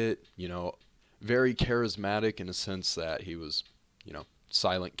market, very charismatic in a sense that he was,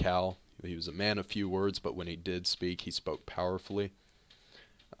 silent Cal. He was a man of few words, but when he did speak, he spoke powerfully.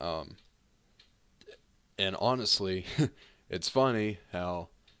 Um, and honestly, it's funny how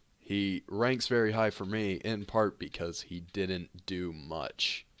he ranks very high for me in part because he didn't do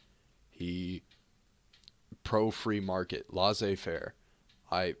much. He pro free market, laissez faire.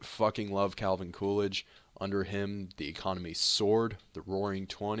 I fucking love Calvin Coolidge. Under him, the economy soared. The Roaring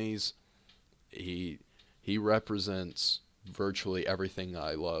Twenties. He he represents virtually everything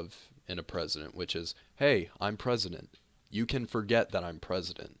I love in a president, which is, hey, I'm president. You can forget that I'm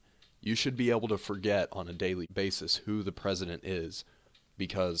president. You should be able to forget on a daily basis who the president is,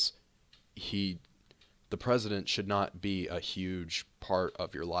 because he the president should not be a huge part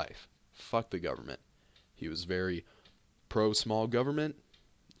of your life. Fuck the government. He was very pro small government,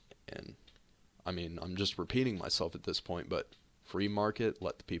 and I mean, I'm just repeating myself at this point, but free market,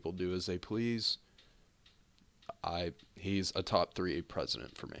 let the people do as they please. He's a top 3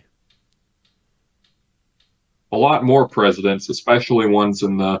 president for me. A lot more presidents, especially ones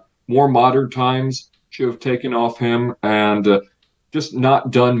in the more modern times, should have taken off him and just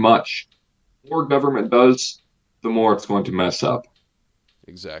not done much. The more government does, the more it's going to mess up.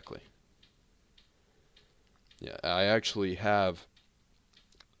 Exactly. Yeah, I actually have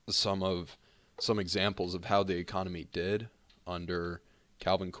some examples of how the economy did under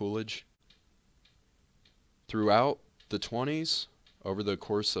Calvin Coolidge. Throughout the 20s, over the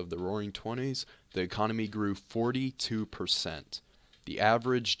course of the Roaring Twenties, the economy grew 42%. The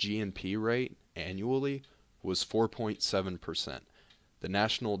average GNP rate annually was 4.7%. The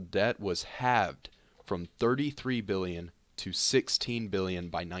national debt was halved from 33 billion to 16 billion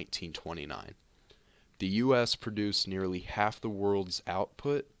by 1929. The US produced nearly half the world's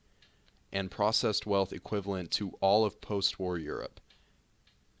output and processed wealth equivalent to all of post-war Europe.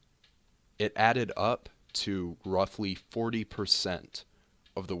 It added up to roughly 40%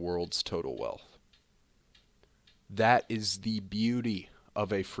 of the world's total wealth. That is the beauty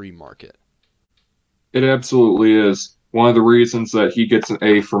of a free market. It absolutely is. One of the reasons that he gets an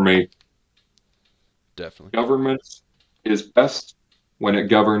A for me. Definitely. Government is best when it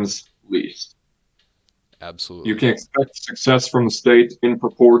governs least. Absolutely. You can expect success from the state in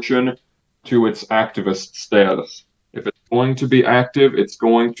proportion to its activist status. If it's going to be active, it's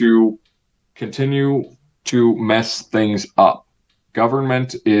going to continue to mess things up.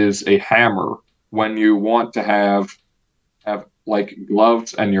 Government is a hammer when you want to have like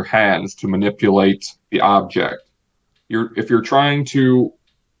gloves and your hands to manipulate the object. If you're trying to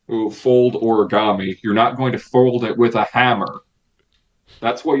fold origami, you're not going to fold it with a hammer.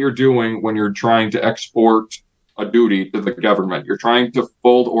 That's what you're doing when you're trying to export a duty to the government. You're trying to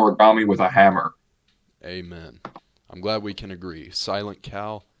fold origami with a hammer. Amen. I'm glad we can agree. Silent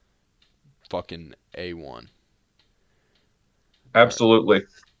Cal, fucking A1. Absolutely. Right.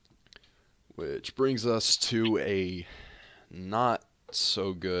 Which brings us to a not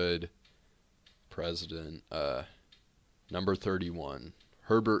so good president, number 31,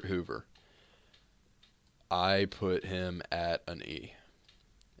 Herbert Hoover. I put him at an E.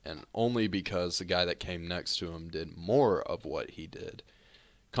 And only because the guy that came next to him did more of what he did.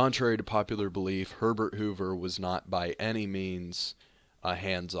 Contrary to popular belief, Herbert Hoover was not by any means a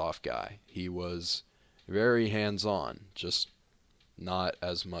hands-off guy. He was very hands-on, just not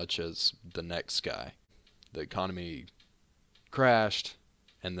as much as the next guy. The economy crashed,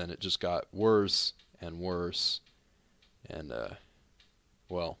 and then it just got worse and worse. And,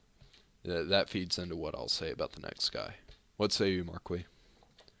 well, that feeds into what I'll say about the next guy. What say you, Marquis?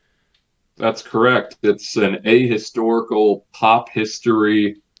 That's correct. It's an ahistorical pop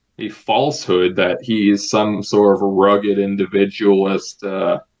history, a falsehood that he is some sort of a rugged individualist,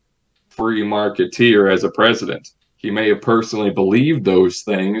 free marketeer as a president. He may have personally believed those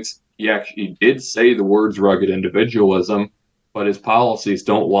things. He actually did say the words rugged individualism, but his policies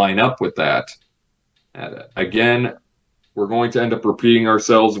don't line up with that. And again, we're going to end up repeating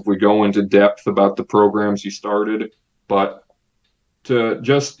ourselves if we go into depth about the programs he started, but to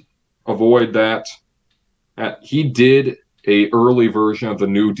just avoid that, he did a early version of the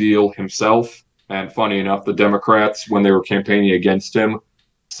New Deal himself, and funny enough, the Democrats, when they were campaigning against him,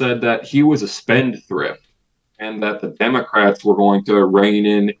 said that he was a spendthrift and that the Democrats were going to rein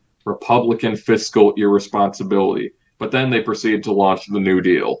in Republican fiscal irresponsibility. But then they proceeded to launch the New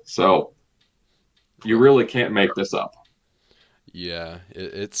Deal. So you really can't make this up. Yeah,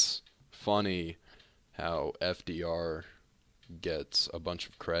 it's funny how FDR gets a bunch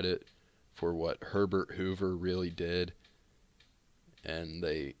of credit for what Herbert Hoover really did, and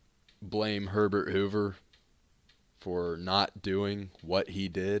they blame Herbert Hoover for not doing what he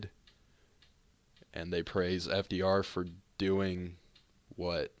did, and they praise FDR for doing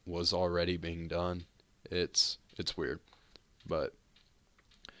what was already being done. It's weird, but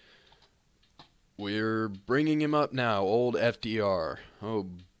we're bringing him up now, old FDR. Oh,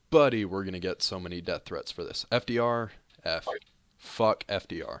 buddy, we're going to get so many death threats for this. FDR, F. Fuck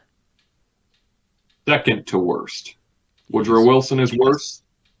FDR. Second to worst. Woodrow Wilson is worse,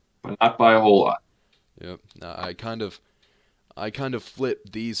 but not by a whole lot. Yep. Now, I kind of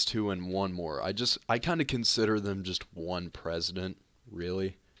flip these two and one more. I kind of consider them just one president,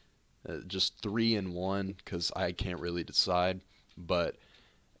 really. Just three in one, because I can't really decide. But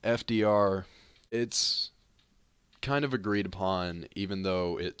FDR, it's kind of agreed upon, even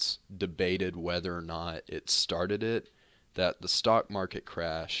though it's debated whether or not it started it, that the stock market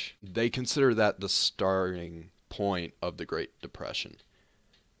crash, they consider that the starting point of the Great Depression.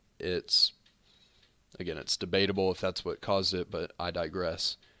 It's, again, it's debatable if that's what caused it, but I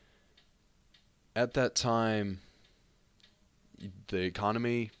digress. At that time, the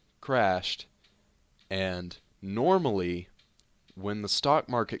economy crashed, and normally, when the stock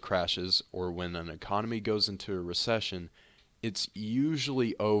market crashes or when an economy goes into a recession, it's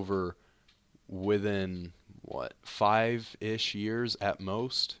usually over within, 5-ish years at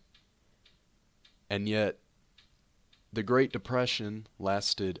most. And yet, the Great Depression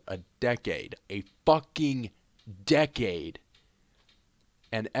lasted a decade. A fucking decade.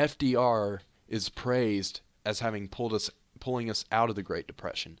 And FDR is praised as having pulling us out of the Great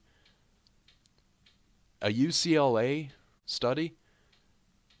Depression. A UCLA study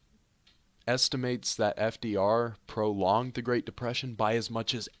estimates that FDR prolonged the Great Depression by as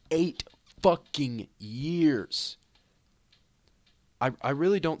much as 8 fucking years. I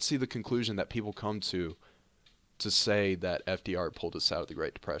really don't see the conclusion that people come to say that FDR pulled us out of the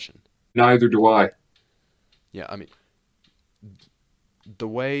Great Depression. Neither do I. Yeah, I mean, the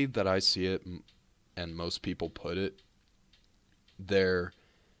way that I see it, and most people put it, their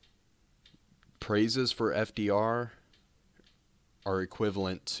praises for FDR are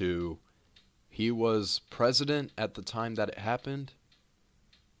equivalent to he was president at the time that it happened,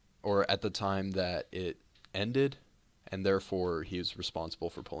 or at the time that it ended, and therefore he is responsible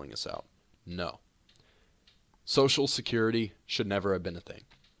for pulling us out. No. Social Security should never have been a thing.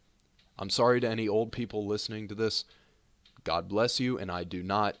 I'm sorry to any old people listening to this. God bless you, and I do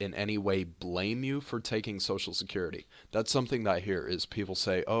not in any way blame you for taking Social Security. That's something that I hear is people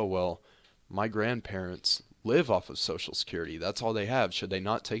say, oh, well, my grandparents live off of Social Security. That's all they have. Should they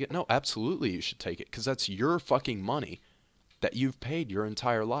not take it? No, absolutely you should take it, because that's your fucking money that you've paid your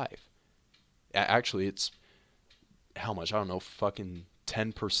entire life. Actually, it's how much? I don't know, fucking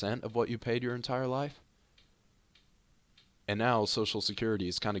 10% of what you paid your entire life? And now Social Security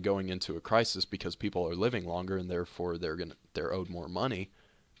is kind of going into a crisis because people are living longer, and therefore they're owed more money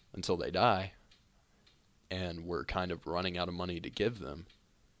until they die. And we're kind of running out of money to give them.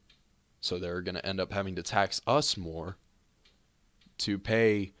 So they're going to end up having to tax us more to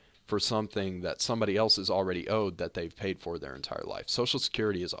pay for something that somebody else is already owed that they've paid for their entire life. Social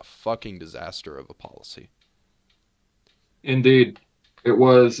Security is a fucking disaster of a policy. Indeed. It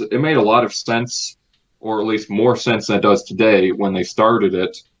made a lot of sense, or at least more sense than it does today when they started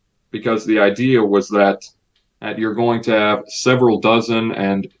it, because the idea was that you're going to have several dozen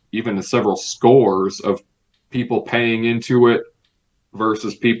and even several scores of people paying into it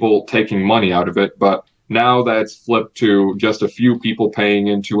versus people taking money out of it. But now that's flipped to just a few people paying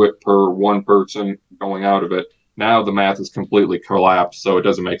into it per one person going out of it. Now the math is completely collapsed, so it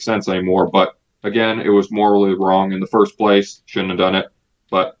doesn't make sense anymore. But again, it was morally wrong in the first place. Shouldn't have done it.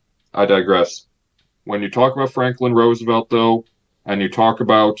 But I digress. When you talk about Franklin Roosevelt, though, and you talk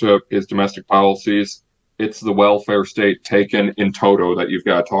about his domestic policies, it's the welfare state taken in toto that you've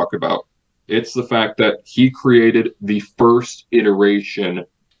got to talk about. It's the fact that he created the first iteration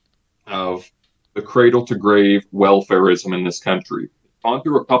of the cradle to grave welfareism in this country. Gone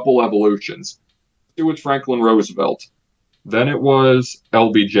through a couple evolutions. It was Franklin Roosevelt. Then it was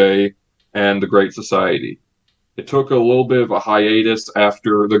LBJ and the Great Society. It took a little bit of a hiatus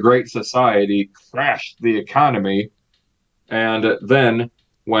after the Great Society crashed the economy. And then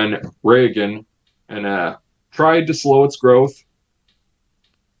when Reagan tried to slow its growth,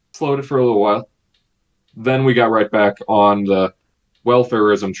 slowed it for a little while, then we got right back on the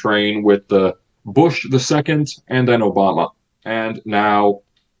welfareism train with the Bush the second and then Obama. And now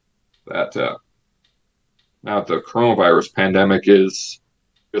that the coronavirus pandemic is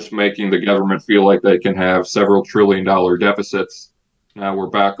just making the government feel like they can have several $trillion deficits. Now we're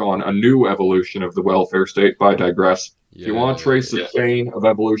back on a new evolution of the welfare state, but I digress. If you want to trace the chain of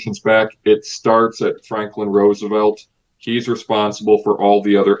evolutions back, it starts at Franklin Roosevelt. He's responsible for all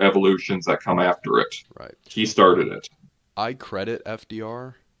the other evolutions that come after it. Right. He started it. I credit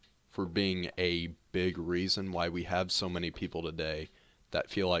FDR for being a big reason why we have so many people today that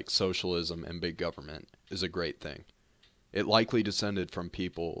feel like socialism and big government is a great thing. It likely descended from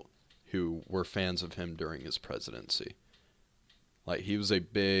people who were fans of him during his presidency. Like, he was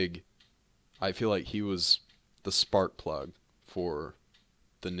I feel like he was the spark plug for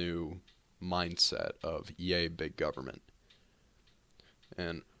the new mindset of yay big government.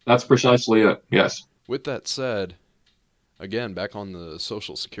 And That's precisely it, yes. with that said, again, back on the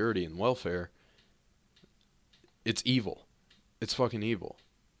Social Security and welfare, it's evil. It's fucking evil.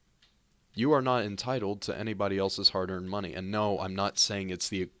 You are not entitled to anybody else's hard-earned money. And no, I'm not saying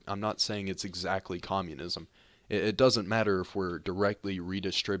it's exactly communism. It doesn't matter if we're directly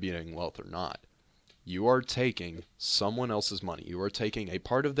redistributing wealth or not. You are taking someone else's money. You are taking a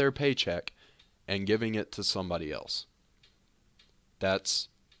part of their paycheck and giving it to somebody else. That's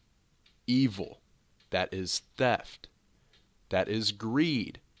evil. That is theft. That is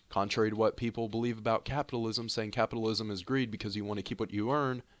greed. Contrary to what people believe about capitalism, saying capitalism is greed because you want to keep what you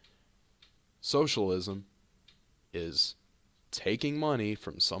earn, socialism is taking money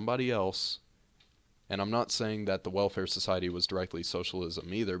from somebody else. And I'm not saying that the welfare society was directly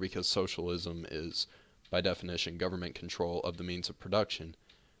socialism either, because socialism is, by definition, government control of the means of production.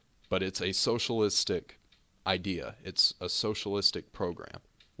 But it's a socialistic idea. It's a socialistic program.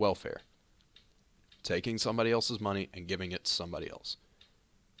 Welfare. Taking somebody else's money and giving it to somebody else.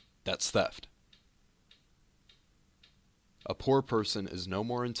 That's theft. A poor person is no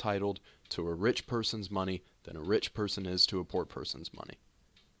more entitled to a rich person's money than a rich person is to a poor person's money.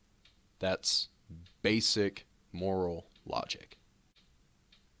 That's basic moral logic.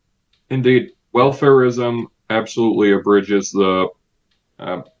 Indeed, welfarism absolutely abridges the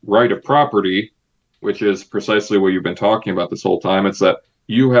right of property, which is precisely what you've been talking about this whole time. It's that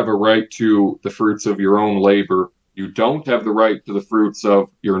you have a right to the fruits of your own labor. You don't have the right to the fruits of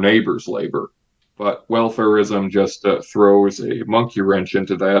your neighbor's labor. But welfarism just throws a monkey wrench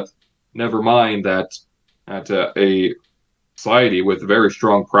into that. Never mind that a society with very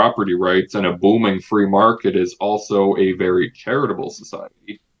strong property rights and a booming free market is also a very charitable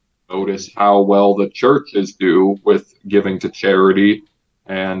society. Notice how well the churches do with giving to charity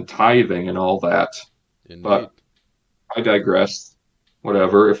and tithing and all that. Indeed. But I digress.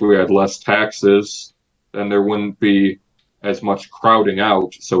 Whatever. If we had less taxes, then there wouldn't be as much crowding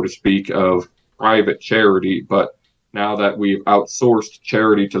out, so to speak, of private charity. But now that we've outsourced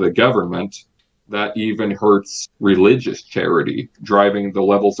charity to the government, that even hurts religious charity, driving the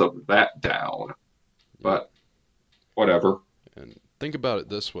levels of that down. But whatever. And think about it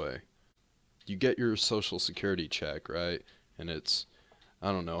this way. You get your Social Security check, right? And it's,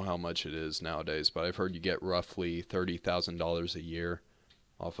 I don't know how much it is nowadays, but I've heard you get roughly $30,000 a year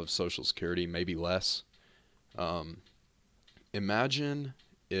off of Social Security, maybe less. Imagine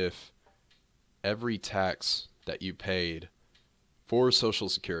if every tax that you paid for Social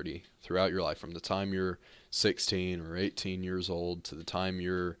Security throughout your life, from the time you're 16 or 18 years old to the time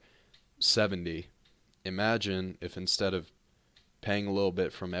you're 70, imagine if instead of paying a little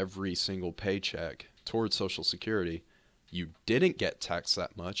bit from every single paycheck towards Social Security, you didn't get taxed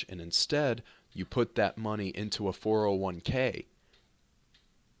that much, and instead you put that money into a 401k.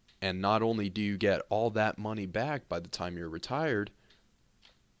 And not only do you get all that money back by the time you're retired,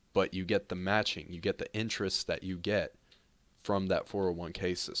 but you get the matching, you get the interest that you get from that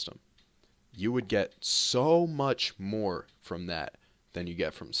 401k system. You would get so much more from that than you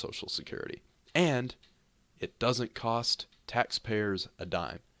get from Social Security. And it doesn't cost taxpayers a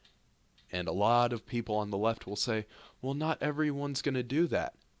dime. And a lot of people on the left will say, well, not everyone's going to do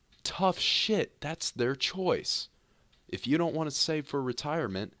that. Tough shit. That's their choice. If you don't want to save for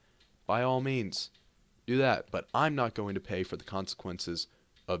retirement, by all means, do that. But I'm not going to pay for the consequences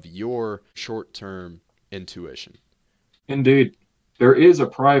of your short-term intuition. Indeed. There is a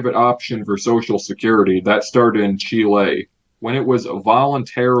private option for Social Security that started in Chile when it was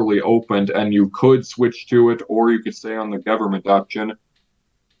voluntarily opened and you could switch to it or you could stay on the government option.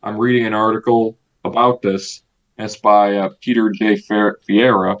 I'm reading an article about this. It's by Peter J.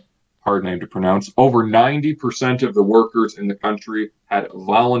 Fiera, hard name to pronounce. Over 90% of the workers in the country had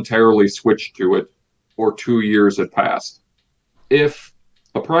voluntarily switched to it, or 2 years had passed. If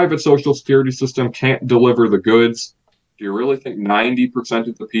a private Social Security system can't deliver the goods, do you really think 90%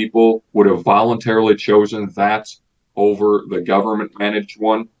 of the people would have voluntarily chosen that over the government-managed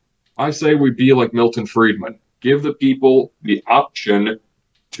one? I say we be like Milton Friedman. Give the people the option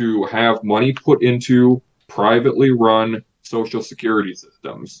to have money put into privately run Social Security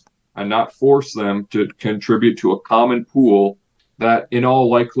systems and not force them to contribute to a common pool that, in all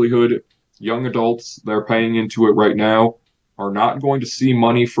likelihood, young adults that are paying into it right now are not going to see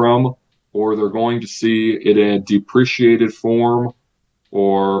money from, or they're going to see it in a depreciated form,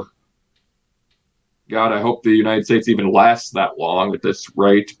 or, God, I hope the United States even lasts that long at this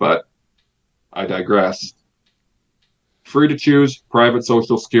rate, but I digress. Free to choose, private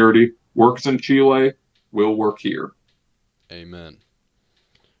Social Security, works in Chile, will work here. Amen.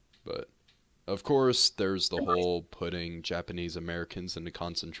 But of course, there's the whole putting Japanese Americans into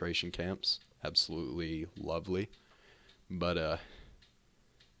concentration camps. Absolutely lovely. But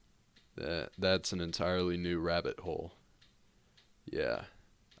that's an entirely new rabbit hole. Yeah.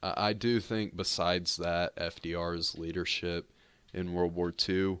 I do think besides that, FDR's leadership in World War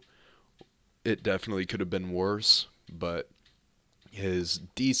II, it definitely could have been worse, but his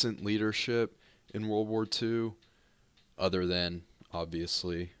decent leadership in World War II, other than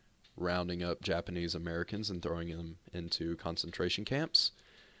obviously rounding up Japanese Americans and throwing them into concentration camps,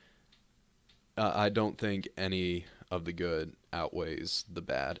 I don't think any of the good outweighs the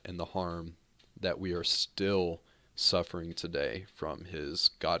bad and the harm that we are still suffering today from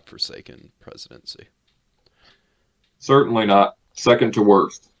his godforsaken presidency. Certainly not. Second to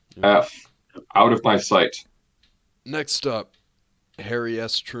worst. F. Out of my sight. Next up, Harry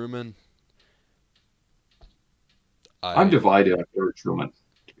S. Truman. I'm divided on Harry Truman.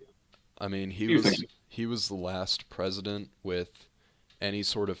 I mean, he was the last president with any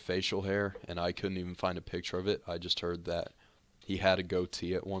sort of facial hair, and I couldn't even find a picture of it. I just heard that he had a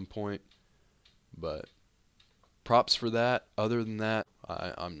goatee at one point, but props for that. Other than that,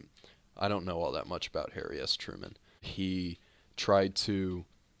 I don't know all that much about Harry S. Truman. He tried to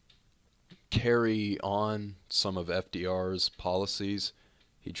carry on some of FDR's policies.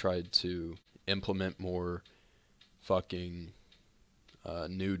 He tried to implement more fucking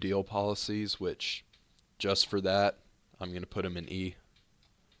New Deal policies, which just for that, I'm going to put him in E.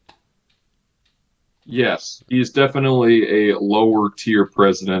 Yes, he's definitely a lower tier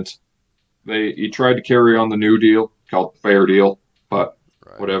president. He tried to carry on the New Deal, called the Fair Deal, but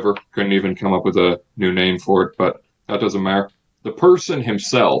whatever. Couldn't even come up with a new name for it, but that doesn't matter. The person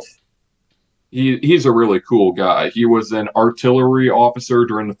himself, he's a really cool guy. He was an artillery officer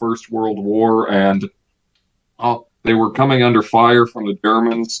during the First World War, and they were coming under fire from the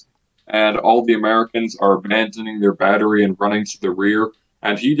Germans, and all the Americans are abandoning their battery and running to the rear.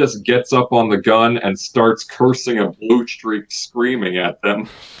 And he just gets up on the gun and starts cursing a blue streak, screaming at them.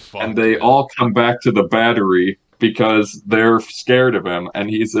 And they all come back to the battery because they're scared of him. And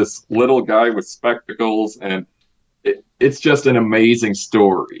he's this little guy with spectacles, and it's just an amazing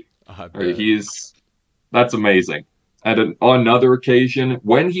story. That's amazing. And on another occasion,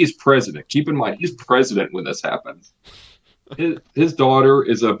 when he's president, keep in mind, he's president when this happens. His daughter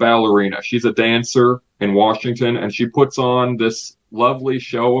is a ballerina. She's a dancer in Washington, and she puts on this lovely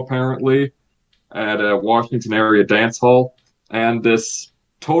show, apparently, at a Washington area dance hall. And this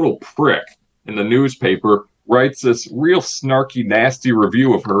total prick in the newspaper writes this real snarky, nasty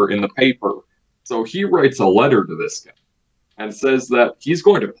review of her in the paper. So he writes a letter to this guy and says that he's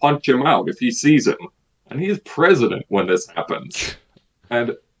going to punch him out if he sees him. And he's president when this happens.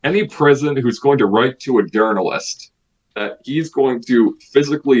 And any president who's going to write to a journalist that he's going to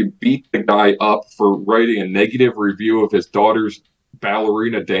physically beat the guy up for writing a negative review of his daughter's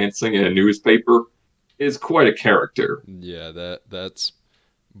ballerina dancing in a newspaper is quite a character. Yeah, that's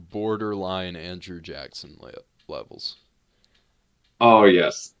borderline Andrew Jackson levels. Oh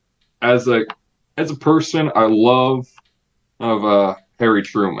yes, as a person, I love Harry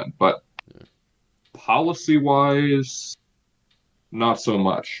Truman, but policy-wise, not so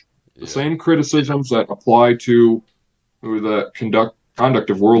much. The same criticisms that apply to the conduct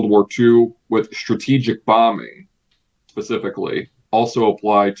of World War II with strategic bombing, specifically, also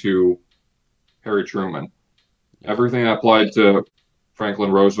apply to Harry Truman. Everything that applied to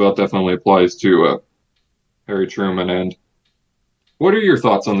Franklin Roosevelt definitely applies to Harry Truman. And what are your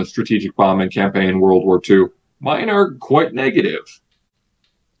thoughts on the strategic bombing campaign in World War II? Mine are quite negative.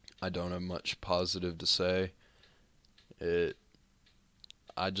 I don't have much positive to say.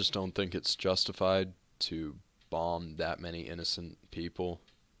 I just don't think it's justified to bomb that many innocent people.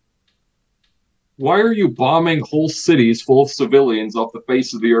 Why are you bombing whole cities full of civilians off the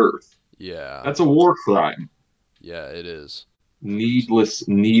face of the earth? Yeah. That's a war crime. Yeah, it is. Needless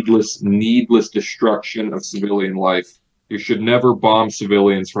destruction of civilian life. You should never bomb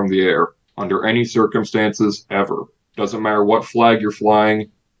civilians from the air, under any circumstances, ever. Doesn't matter what flag you're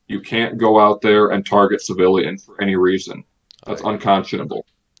flying, you can't go out there and target civilians for any reason. That's unconscionable.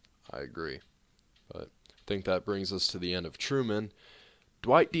 I agree. But I think that brings us to the end of Truman.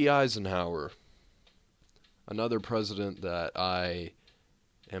 Dwight D. Eisenhower. Another president that I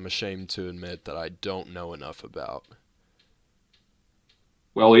am ashamed to admit that I don't know enough about.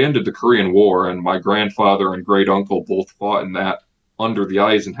 Well, he ended the Korean War, and my grandfather and great uncle both fought in that under the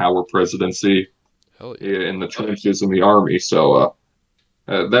Eisenhower presidency. Hell yeah. In the trenches in the army. So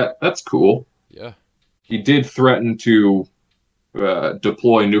that's cool. Yeah. He did threaten to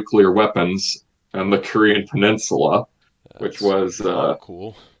deploy nuclear weapons and the Korean Peninsula, which That's was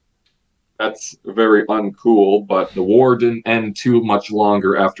uncool. that's very uncool, but the war didn't end too much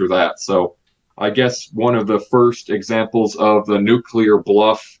longer after that. So I guess one of the first examples of the nuclear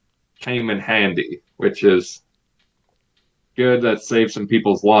bluff came in handy, which is good. That saved some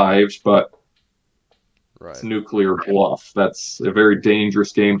people's lives, but it's Right. nuclear bluff. That's a very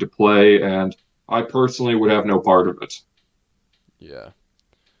dangerous game to play, and I personally would have no part of it. Yeah.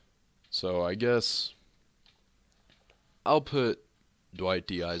 So I guess I'll put Dwight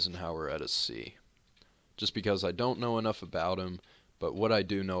D. Eisenhower at a C. Just because I don't know enough about him, but what I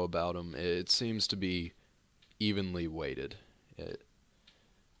do know about him, it seems to be evenly weighted. It,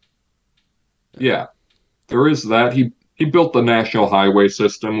 Yeah, there is that. He built the national highway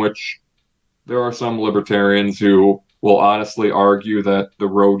system, which there are some libertarians who will honestly argue that the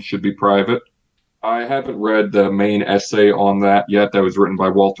road should be private. I haven't read the main essay on that yet that was written by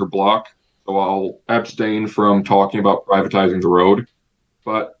Walter Block, so I'll abstain from talking about privatizing the road.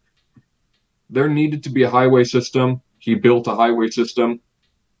 But there needed to be a highway system. He built a highway system.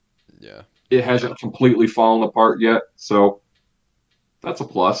 yeah. It hasn't completely fallen apart yet, so that's a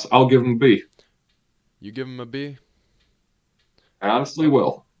plus. I'll give him a B. You give him a B? I honestly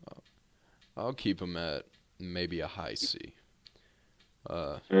will. I'll keep him at maybe a high C.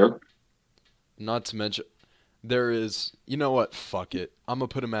 Uh, Fair. Not to mention, there is, you know what? Fuck it. I'm gonna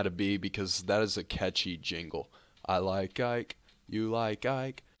put him at a B because that is a catchy jingle. I like Ike. You like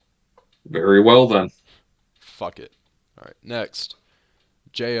Ike. Very well then. Fuck it. All right. Next,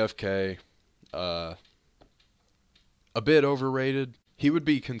 JFK. Uh, a bit overrated. He would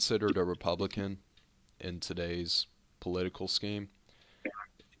be considered a Republican in today's political scheme.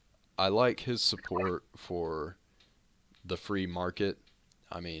 I like his support for the free market.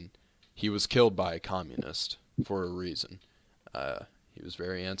 I mean, he was killed by a communist for a reason. He was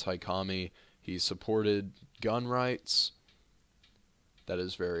very anti-commie. He supported gun rights. That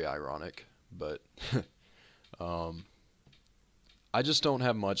is very ironic, but um, I just don't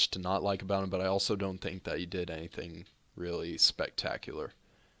have much to not like about him. But I also don't think that he did anything really spectacular.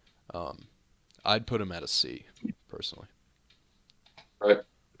 Um, I'd put him at a C, personally. Right.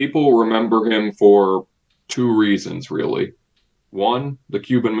 People remember him for two reasons, really. One, the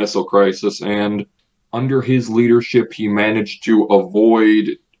Cuban Missile Crisis, and under his leadership, he managed to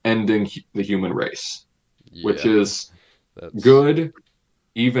avoid ending the human race, which Yeah, is that's good,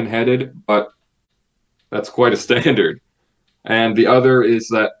 even headed, but that's quite a standard. And the other is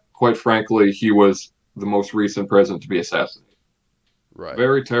that, quite frankly, he was the most recent president to be assassinated. right.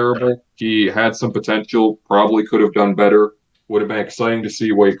 Very terrible. He had some potential, probably could have done better. Would have been exciting to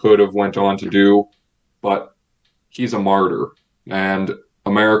see what he could have went on to do, but he's a martyr. And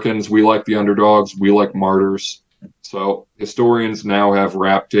Americans, we like the underdogs, we like martyrs. So historians now have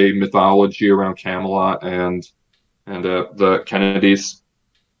wrapped a mythology around Camelot and the Kennedys.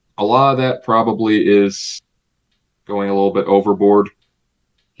 A lot of that probably is going a little bit overboard.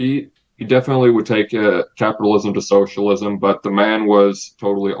 He he definitely would take capitalism to socialism, but the man was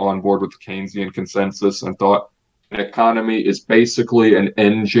totally on board with the Keynesian consensus and thought an economy is basically an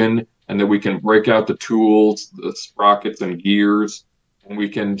engine and that we can break out the tools, the sprockets and gears, and we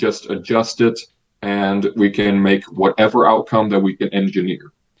can just adjust it and we can make whatever outcome that we can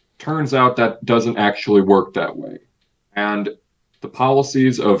engineer. Turns out that doesn't actually work that way. And the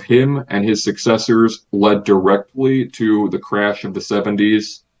policies of him and his successors led directly to the crash of the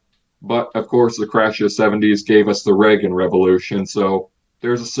 70s. But of course, the crash of the 70s gave us the Reagan Revolution, so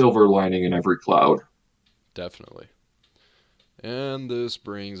there's a silver lining in every cloud. Definitely. And this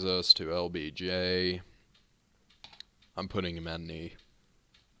brings us to LBJ. I'm putting him at an E.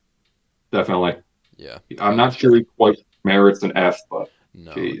 Definitely. Yeah. I'm not sure he quite merits an F, but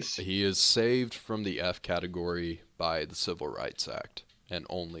No, geez. he is saved from the F category by the Civil Rights Act, and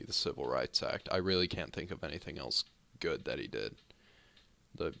only the Civil Rights Act. I really can't think of anything else good that he did.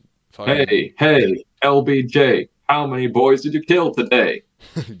 The fucking Hey, LBJ, how many boys did you kill today?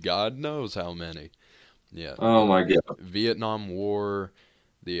 God knows how many. Yeah, Oh my God. Vietnam War,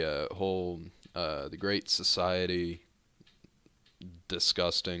 the whole the Great Society,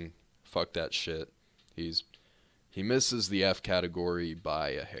 disgusting. Fuck that shit. He's he misses the F category by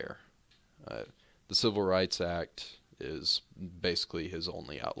a hair. Uh, the Civil Rights Act is basically his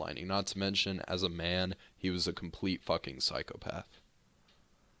only outlining. Not to mention, as a man, he was a complete fucking psychopath.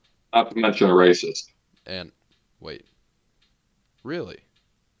 Not to mention a racist. And wait, really?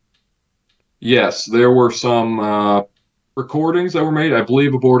 Yes, there were some recordings that were made, I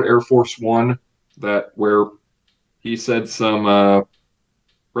believe, aboard Air Force One that where he said some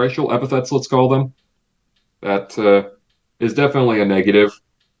racial epithets, let's call them, that is definitely a negative.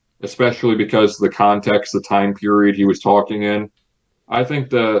 especially because the context, the time period he was talking in. I think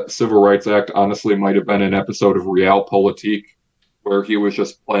the Civil Rights Act honestly might have been an episode of Realpolitik where he was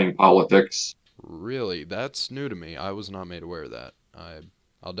just playing politics. Really, that's new to me. I was not made aware of that.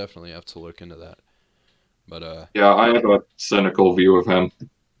 I'll definitely have to look into that. But Yeah, I have a cynical view of him.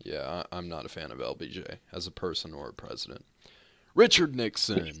 yeah, I'm not a fan of LBJ as a person or a president. Richard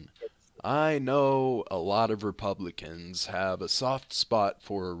Nixon. I know a lot of Republicans have a soft spot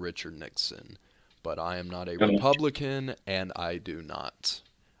for Richard Nixon, but I am not a Republican and I do not.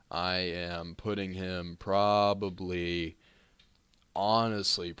 I am putting him probably,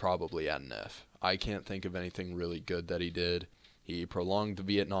 honestly, probably at an F. I can't think of anything really good that he did. He prolonged the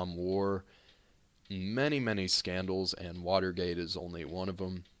Vietnam War, many, many scandals, and Watergate is only one of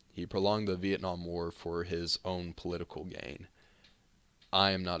them. He prolonged the Vietnam War for his own political gain.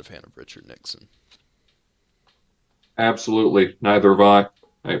 I am not a fan of Richard Nixon. Absolutely, neither have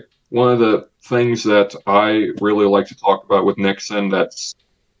I. One of the things that I really like to talk about with Nixon that's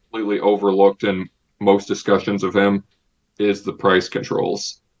completely overlooked in most discussions of him is the price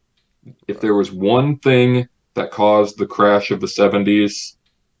controls. If Right. there was one thing that caused the crash of the 70s,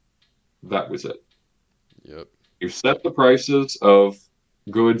 that was it. Yep. You set the prices of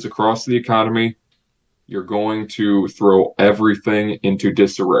goods across the economy, you're going to throw everything into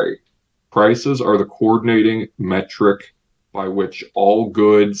disarray. Prices are the coordinating metric by which all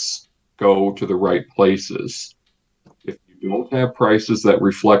goods go to the right places. If you don't have prices that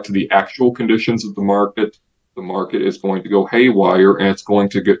reflect the actual conditions of the market is going to go haywire and it's going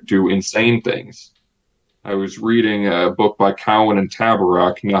to do insane things. I was reading a book by Cowan and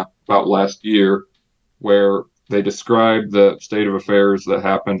Tabarrok not about last year where they described the state of affairs that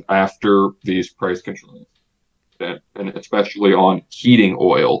happened after these price controls, and especially on heating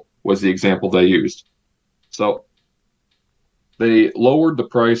oil was the example they used. So they lowered the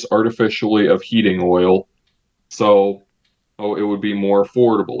price artificially of heating oil, so it would be more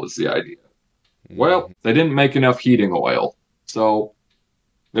affordable is the idea. Well, Hmm. they didn't make enough heating oil, so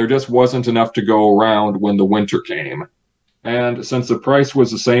there just wasn't enough to go around when the winter came. And since the price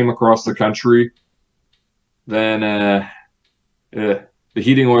was the same across the country, then the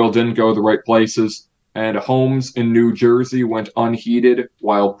heating oil didn't go to the right places, and homes in New Jersey went unheated,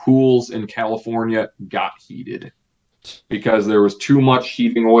 while pools in California got heated because there was too much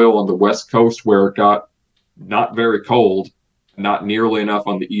heating oil on the West Coast where it got not very cold, not nearly enough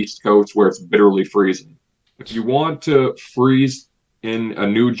on the East Coast where it's bitterly freezing. If you want to freeze in a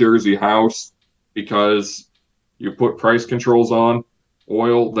New Jersey house because you put price controls on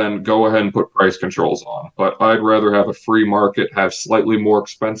oil, then go ahead and put price controls on. But I'd rather have a free market, have slightly more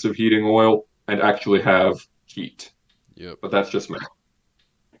expensive heating oil, and actually have heat. Yep. But that's just me.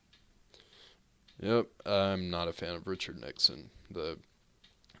 Yep. I'm not a fan of Richard Nixon.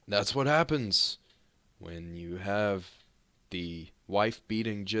 That's what happens when you have the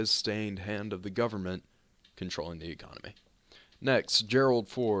wife-beating, jizz-stained hand of the government controlling the economy. Next, Gerald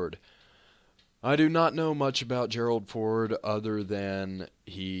Ford. I do not know much about Gerald Ford other than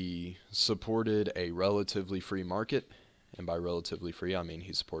he supported a relatively free market. And by relatively free, I mean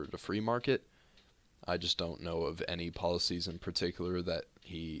he supported a free market. I just don't know of any policies in particular that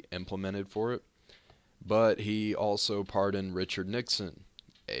he implemented for it. But he also pardoned Richard Nixon,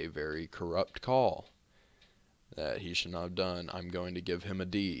 a very corrupt call that he should not have done. I'm going to give him a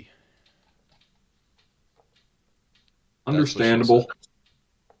D. That's what she said. Understandable.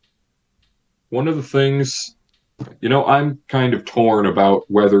 One of the things, I'm kind of torn about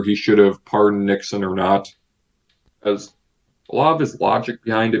whether he should have pardoned Nixon or not, as a lot of his logic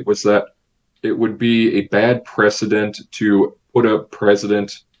behind it was that it would be a bad precedent to put a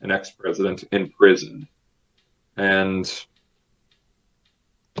president, an ex-president, in prison. And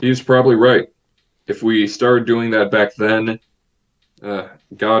he's probably right. If we started doing that back then, uh,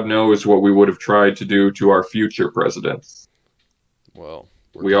 God knows what we would have tried to do to our future presidents. Well,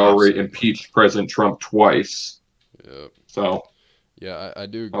 we're We kind of already saying that. impeached President Trump twice. Yep. So, Yeah, I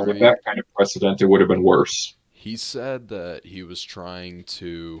do with agree. that kind of precedent, it would have been worse. He said that he was trying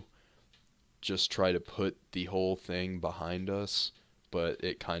to just try to put the whole thing behind us, but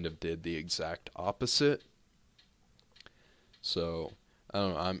it kind of did the exact opposite. So I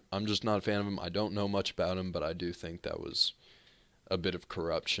don't know. I'm just not a fan of him. I don't know much about him, but I do think that was a bit of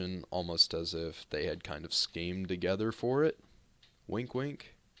corruption, almost as if they had kind of schemed together for it. Wink,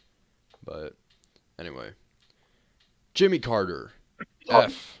 wink. But anyway, Jimmy Carter,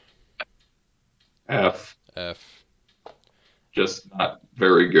 F, F, F. just not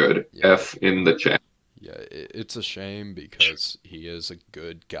very good. Yeah, F in the chat. yeah. It's a shame because he is a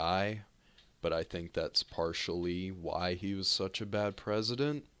good guy, but I think that's partially why he was such a bad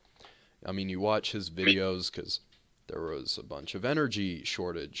president. I mean, you watch his videos because there was a bunch of energy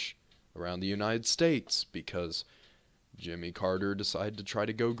shortage around the United States because Jimmy Carter decided to try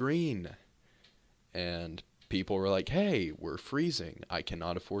to go green. And people were like, hey, we're freezing. I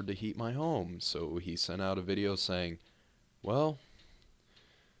cannot afford to heat my home. So he sent out a video saying, well,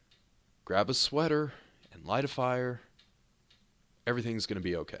 grab a sweater and light a fire. Everything's going to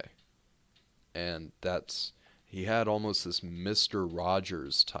be okay. And he had almost this Mr.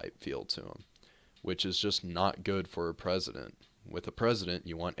 Rogers type feel to him, which is just not good for a president. With a president,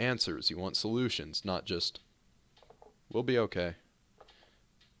 you want answers, you want solutions, not just, we'll be okay.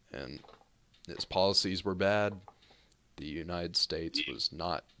 And his policies were bad. The United States was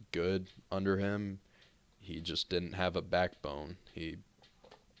not good under him. He just didn't have a backbone. He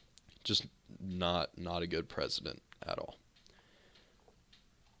just not a good president at all.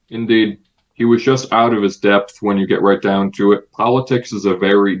 Indeed. He was just out of his depth when you get right down to it. Politics is a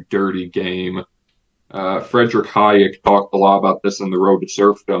very dirty game. Friedrich Hayek talked a lot about this in The Road to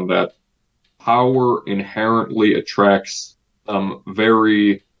Serfdom, that power inherently attracts some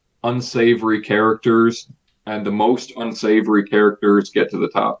very unsavory characters, and the most unsavory characters get to the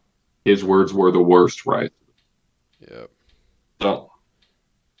top. His words were the worst, right? Yep. So,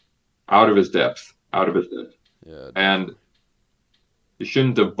 out of his depth. Yeah. Definitely. And he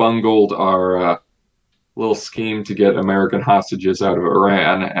shouldn't have bungled our little scheme to get American hostages out of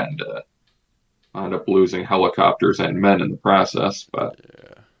Iran and wound up losing helicopters and men in the process. But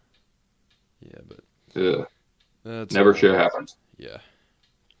that's never should have happened. Yeah.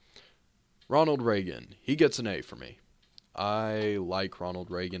 Ronald Reagan, he gets an A for me. I like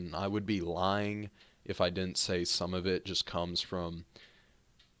Ronald Reagan. I would be lying if I didn't say some of it just comes from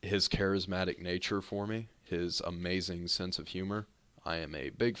his charismatic nature for me, his amazing sense of humor. I am a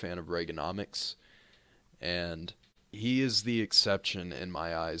big fan of Reaganomics, and he is the exception in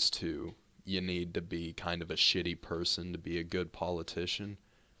my eyes to you need to be kind of a shitty person to be a good politician.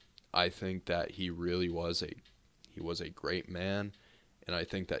 I think that he really was a great man, and I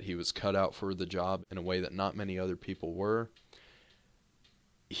think that he was cut out for the job in a way that not many other people were.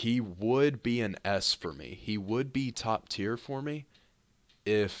 He would be an S for me. He would be top tier for me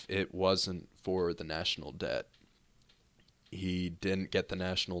if it wasn't for the national debt. He didn't get the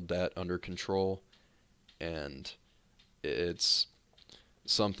national debt under control, and it's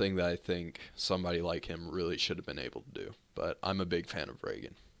something that I think somebody like him really should have been able to do. But I'm a big fan of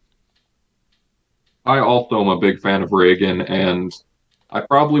Reagan. I also am a big fan of Reagan, and I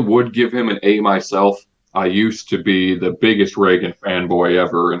probably would give him an A myself. I used to be the biggest Reagan fanboy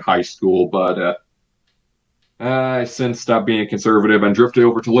ever in high school, but I since stopped being a conservative and drifted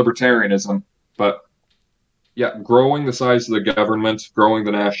over to libertarianism. But yeah, growing the size of the government, growing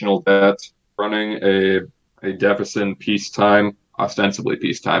the national debt, running a deficit in peacetime, ostensibly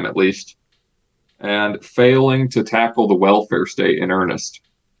peacetime at least, and failing to tackle the welfare state in earnest.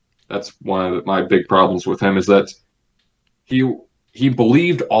 That's one of my big problems with him, is that he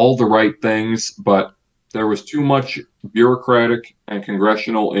believed all the right things, but there was too much bureaucratic and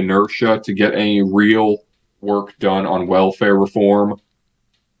congressional inertia to get any real work done on welfare reform.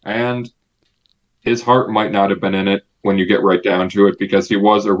 And his heart might not have been in it when you get right down to it, because he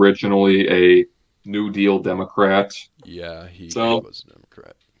was originally a New Deal Democrat. Yeah, he was a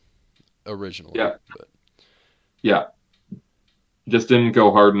Democrat originally. Yeah. But. Yeah. Just didn't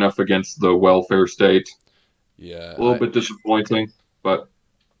go hard enough against the welfare state. Yeah. A little bit disappointing, but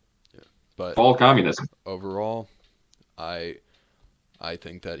but all communism. Overall, I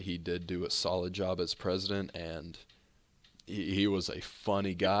think that he did do a solid job as president, and he was a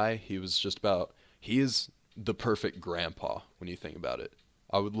funny guy. He is the perfect grandpa when you think about it.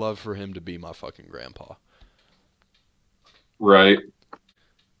 I would love for him to be my fucking grandpa. Right.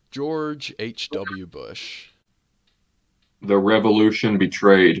 George H.W. Bush. The revolution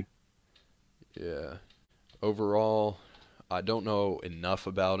betrayed. Yeah. Overall, I don't know enough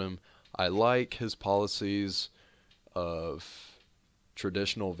about him. I like his policies of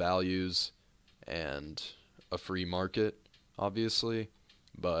traditional values and a free market, obviously,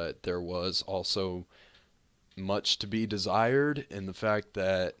 but there was also much to be desired in the fact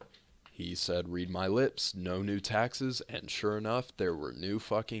that he said, read my lips, no new taxes, and sure enough, there were new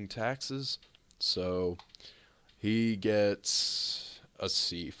fucking taxes. So he gets a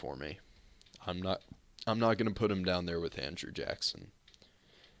C for me. I'm not going to put him down there with Andrew Jackson.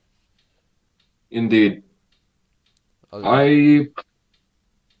 Indeed. I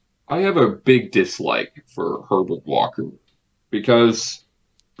have a big dislike for Herbert Walker, because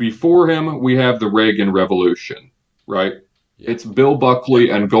before him we have the Reagan Revolution, right? Yeah. It's Bill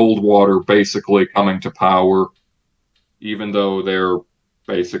Buckley and Goldwater basically coming to power, even though they're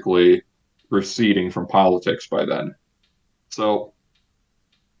basically receding from politics by then. So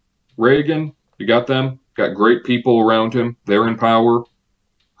Reagan, you got them, got great people around him. They're in power.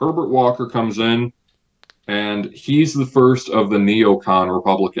 Herbert Walker comes in, and he's the first of the neocon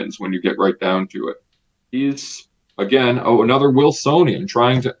Republicans when you get right down to it. He's, again, another Wilsonian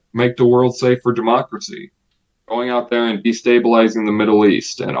trying to make the world safe for democracy, going out there and destabilizing the Middle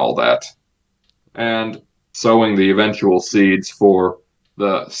East and all that, and sowing the eventual seeds for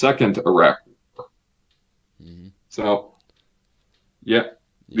the second Iraq War. Mm-hmm. So, yeah,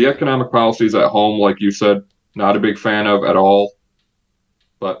 the economic policies at home, like you said, not a big fan of at all.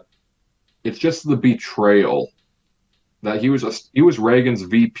 But it's just the betrayal that he was Reagan's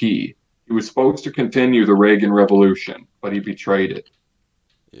VP. He was supposed to continue the Reagan Revolution, but he betrayed it.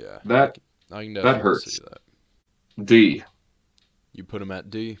 Yeah. That I can that definitely hurts. see that. D. You put him at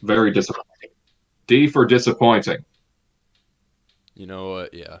D? Very disappointing. D for disappointing. You know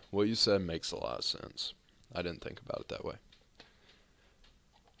what? Yeah. What you said makes a lot of sense. I didn't think about it that way.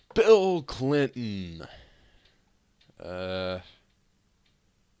 Bill Clinton.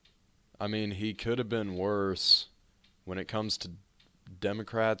 I mean, he could have been worse. When it comes to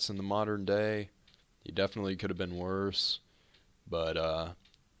Democrats in the modern day, he definitely could have been worse, but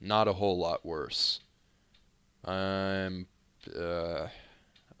not a whole lot worse. I'm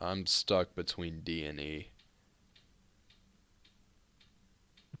stuck between D and E.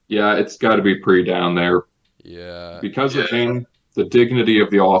 Yeah, it's got to be pretty down there. Yeah. Because of him, the dignity of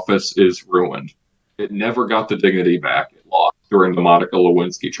the office is ruined. It never got the dignity back it lost during the Monica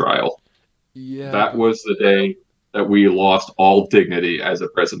Lewinsky trial. Yeah. That was the day that we lost all dignity as a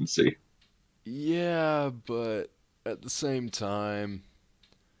presidency. Yeah, but at the same time,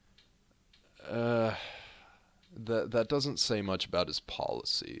 that doesn't say much about his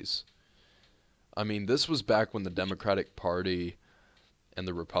policies. I mean, this was back when the Democratic Party and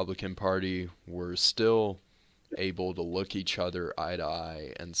the Republican Party were still able to look each other eye to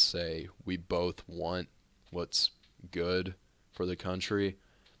eye and say, we both want what's good for the country.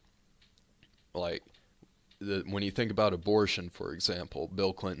 Like, when you think about abortion, for example,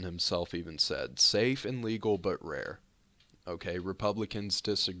 Bill Clinton himself even said, safe and legal but rare. Okay, Republicans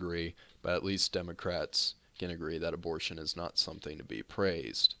disagree, but at least Democrats can agree that abortion is not something to be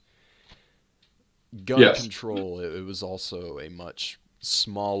praised. Gun control, it was also a much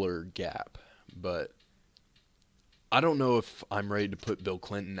smaller gap, but I don't know if I'm ready to put Bill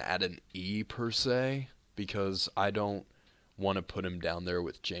Clinton at an E per se, because I don't want to put him down there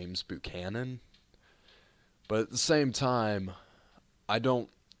with James Buchanan. But at the same time, I don't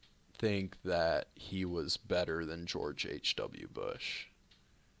think that he was better than George H.W. Bush.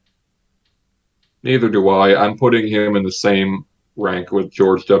 Neither do I. I'm putting him in the same rank with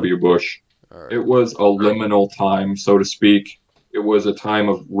George W. Bush. Right. It was a liminal time, so to speak. It was a time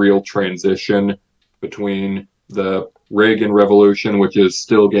of real transition between the Reagan Revolution, which is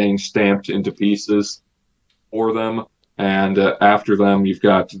still getting stamped into pieces for them, and after them, you've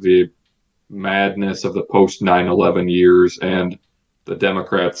got the madness of the post 9/11 years and the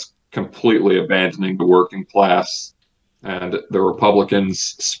Democrats completely abandoning the working class and the Republicans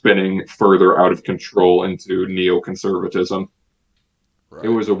spinning further out of control into neoconservatism. Right. It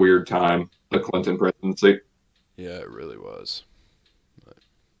was a weird time, the Clinton presidency. Yeah, it really was. But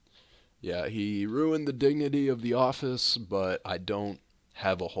yeah, he ruined the dignity of the office, but I don't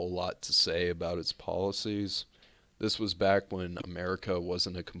have a whole lot to say about its policies. This was back when America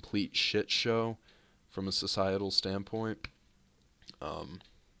wasn't a complete shit show from a societal standpoint.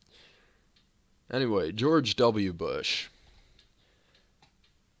 Anyway, George W. Bush.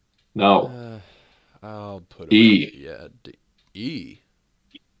 No. I'll put him E. E.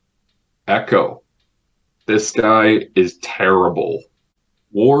 Echo. This guy is terrible.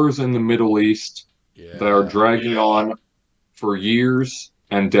 Wars in the Middle East that are dragging on for years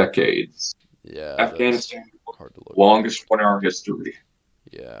and decades. Yeah, Afghanistan, that's hard to look longest past. one in our history.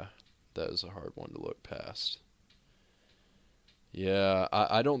 Yeah, that is a hard one to look past. Yeah,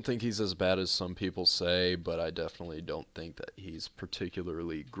 I don't think he's as bad as some people say, but I definitely don't think that he's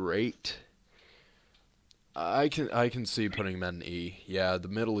particularly great. I can see putting him at an E. Yeah, the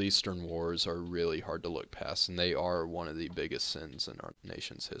Middle Eastern wars are really hard to look past, and they are one of the biggest sins in our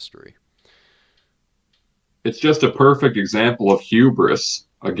nation's history. It's just a perfect example of hubris.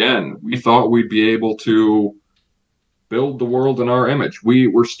 Again, we thought we'd be able to build the world in our image. We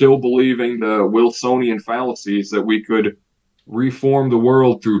were still believing the Wilsonian fallacies that we could reform the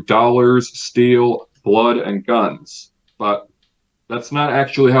world through dollars, steel, blood, and guns. But that's not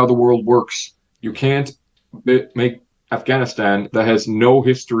actually how the world works. You can't make Afghanistan, that has no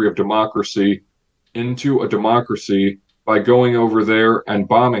history of democracy, into a democracy by going over there and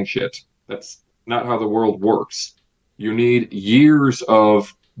bombing shit. That's not how the world works. You need years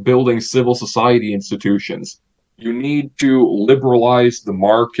of building civil society institutions. You need to liberalize the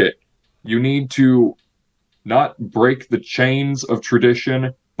market. You need to not break the chains of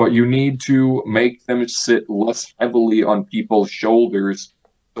tradition, but you need to make them sit less heavily on people's shoulders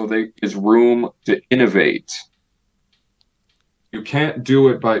so there is room to innovate. You can't do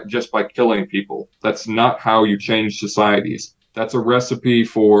it by killing people. That's not how you change societies. That's a recipe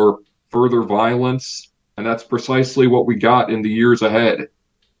for further violence, and that's precisely what we got in the years ahead.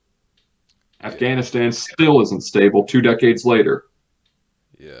 Yeah, Afghanistan still isn't stable 2 decades later.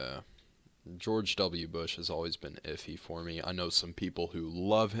 yeah. George W. Bush has always been iffy for me. I know some people who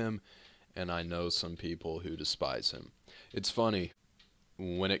love him, and I know some people who despise him. It's funny,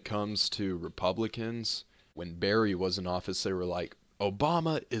 when it comes to Republicans, when Barry was in office, they were like,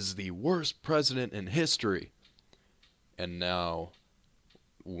 Obama is the worst president in history. And now,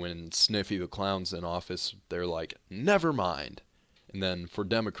 when Sniffy the Clown's in office, they're like, never mind. And then for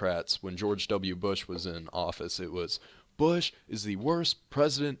Democrats, when George W. Bush was in office, it was, Bush is the worst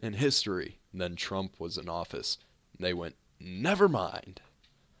president in history. And then Trump was in office. And they went, never mind.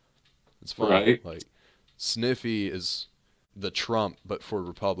 It's funny. Right? Like, Sniffy is the Trump, but for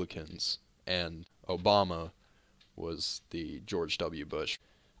Republicans. And Obama was the George W. Bush.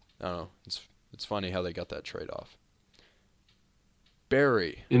 I don't know. It's funny how they got that trade off.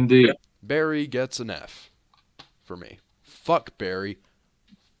 Barry. Indeed. Barry gets an F for me. Fuck Barry.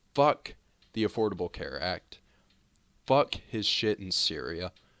 Fuck the Affordable Care Act. Fuck his shit in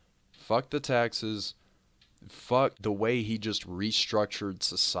Syria. Fuck the taxes. Fuck the way he just restructured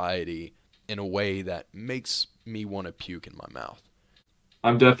society in a way that makes me want to puke in my mouth.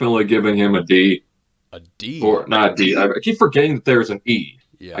 I'm definitely giving him a D. A D? Or not a D. I keep forgetting that there's an E.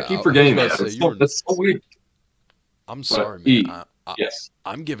 I Yeah, keep I was forgetting about that. to say you were. That's so weird. I'm But sorry, man. E, yes.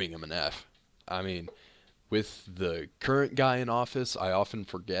 I'm giving him an F. I mean, with the current guy in office, I often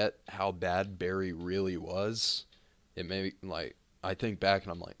forget how bad Barry really was. It may like I think back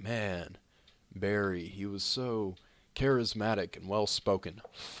and I'm like, man, Barry, he was so charismatic and well spoken.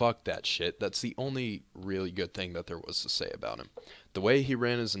 Fuck that shit. That's the only really good thing that there was to say about him. The way he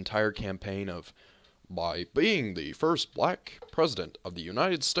ran his entire campaign of by being the first black president of the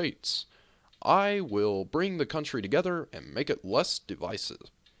United States, I will bring the country together and make it less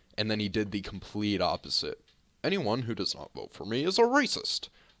divisive. And then he did the complete opposite. Anyone who does not vote for me is a racist.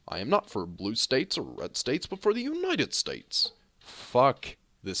 I am not for blue states or red states, but for the United States. Fuck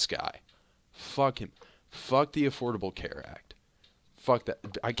this guy. Fuck him. Fuck the Affordable Care Act. Fuck that.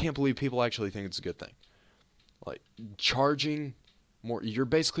 I can't believe people actually think it's a good thing. Like, charging more. You're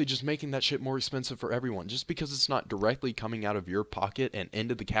basically just making that shit more expensive for everyone. Just because it's not directly coming out of your pocket and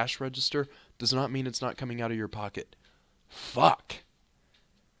into the cash register does not mean it's not coming out of your pocket. Fuck.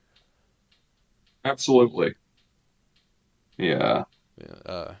 Absolutely. Yeah.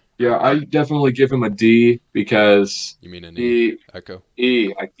 Yeah, Yeah, I definitely give him a D because you mean an E? he Echo?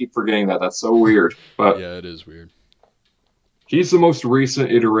 I keep forgetting that. That's so weird. But Yeah, it is weird. he's the most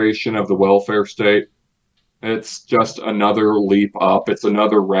recent iteration of the welfare state. It's just another leap up. It's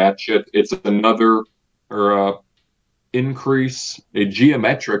another ratchet. It's another or increase, a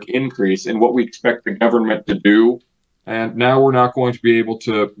geometric increase in what we expect the government to do. And now we're not going to be able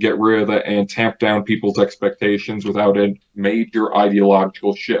to get rid of that and tamp down people's expectations without a major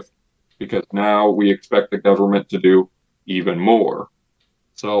ideological shift, because now we expect the government to do even more.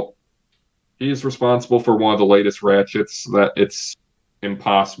 So he's responsible for one of the latest ratchets that it's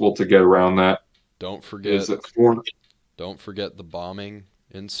impossible to get around. That Don't forget, is that foreign. don't forget the bombing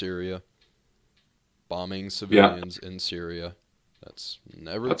in Syria. Bombing Yeah, civilians in Syria. That's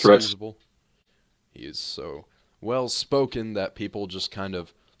never that's right. excusable. He is so well spoken that people just kind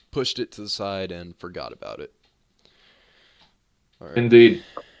of pushed it to the side and forgot about it. All right. Indeed.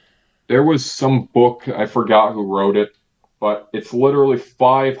 There was some book, I forgot who wrote it, but it's literally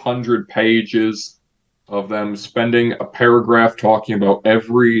 500 pages of them spending a paragraph talking about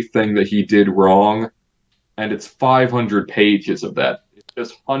everything that he did wrong. And it's 500 pages of that. It's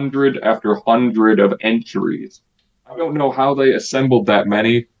just 100 after 100 of entries. I don't know how they assembled that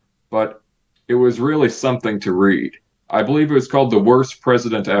many, but it was really something to read. I believe it was called The Worst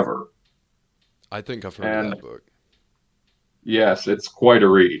President Ever. I think I've heard of And that book. yes, it's quite a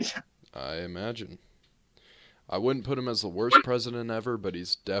read. I imagine. I wouldn't put him as the worst president ever, but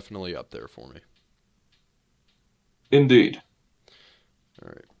he's definitely up there for me. Indeed. All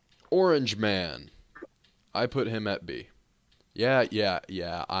right. Orange Man. I put him at B. Yeah,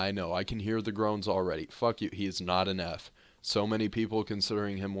 I know. I can hear the groans already. Fuck you. He is not an F. So many people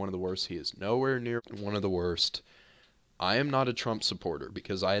considering him one of the worst. He is nowhere near one of the worst. I am not a Trump supporter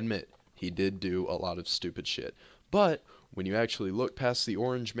because I admit he did do a lot of stupid shit. But when you actually look past the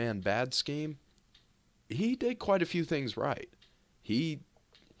Orange Man bad scheme, he did quite a few things right. He,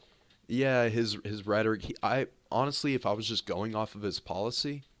 yeah, his rhetoric. I honestly, if I was just going off of his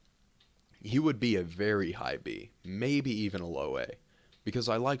policy, he would be a very high B, maybe even a low A, because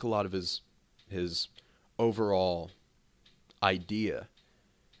I like a lot of his overall idea.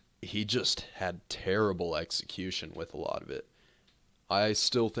 He just had terrible execution with a lot of it. I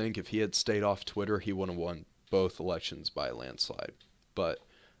still think if he had stayed off Twitter, he would have won both elections by a landslide. But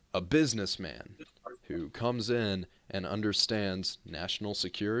a businessman who comes in and understands national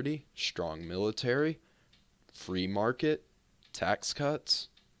security, strong military, free market, tax cuts,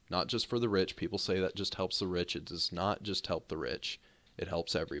 not just for the rich. People say that just helps the rich. It does not just help the rich. It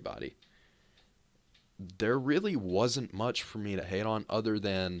helps everybody. There really wasn't much for me to hate on other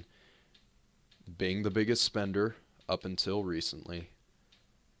than being the biggest spender up until recently.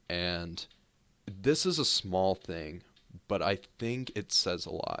 And this is a small thing, but I think it says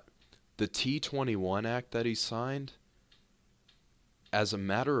a lot. The T-21 Act that he signed, as a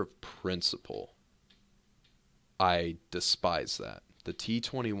matter of principle, I despise that. The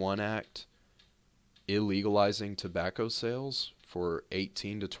T-21 Act illegalizing tobacco sales for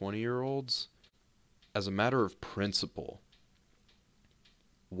 18 to 20-year-olds, as a matter of principle,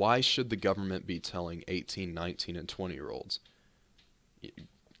 why should the government be telling 18, 19, and 20-year-olds,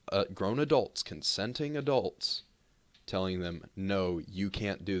 grown adults, consenting adults, telling them, no, you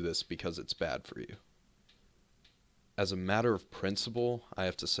can't do this because it's bad for you? As a matter of principle, I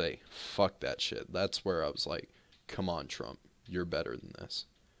have to say, fuck that shit. That's where I was like, come on, Trump, you're better than this.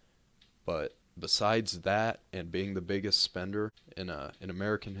 But besides that, and being the biggest spender in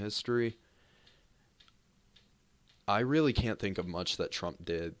American history, I really can't think of much that Trump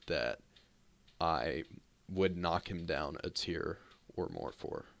did that I would knock him down a tier or more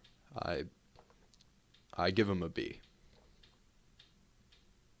for. I give him a B.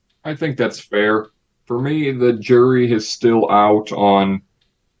 I think that's fair. For me, the jury is still out on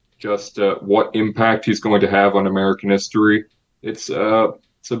just what impact he's going to have on American history. It's a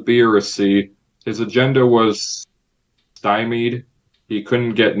B or a C. His agenda was stymied. He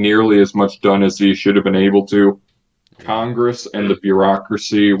couldn't get nearly as much done as he should have been able to. Yeah. Congress and the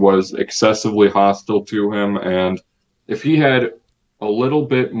bureaucracy was excessively hostile to him, and if he had a little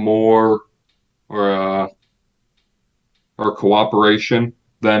bit more or uh, or cooperation,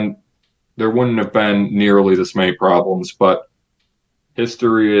 then there wouldn't have been nearly this many problems. But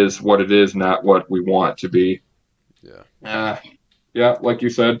history is what it is, not what we want it to be. Yeah. Uh, yeah, like you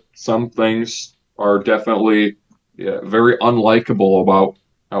said, some things are definitely very unlikable about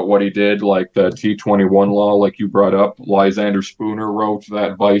what he did, like the T-21 law, like you brought up. Lysander Spooner wrote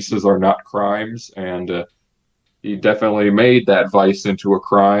that vices are not crimes, and he definitely made that vice into a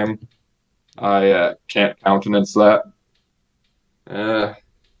crime. I can't countenance that. Uh,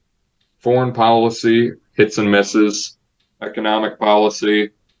 Foreign policy hits and misses. Economic policy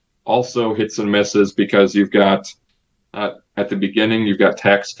also hits and misses because you've got at the beginning you've got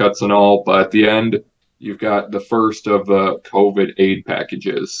tax cuts and all, but at the end you've got the first of the COVID aid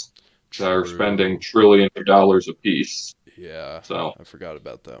packages that are spending True. trillions of dollars apiece. Yeah. So I forgot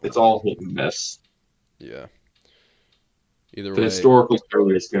about that it's one. all hit and miss. Yeah. Either The way, historical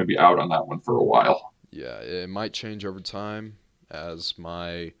story is going to be out on that one for a while. yeah, it might change over time, as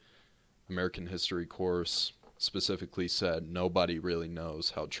my American history course specifically said, nobody really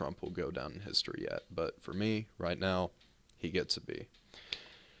knows how Trump will go down in history yet. But for me, right now, he gets a B. I'll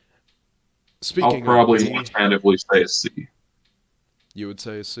Speaking of probably more B, tentatively say a C. you would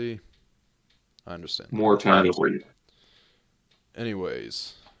say a C? I understand that. More tentatively.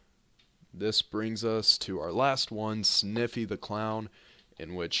 Anyways, this brings us to our last one, Sniffy the Clown,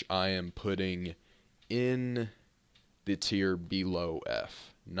 in which I am putting in the tier below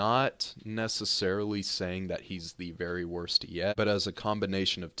F. Not necessarily saying that he's the very worst yet, but as a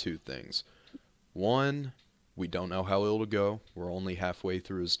combination of two things. One, we don't know how it'll go. We're only halfway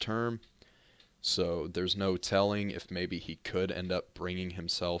through his term, so there's no telling if maybe he could end up bringing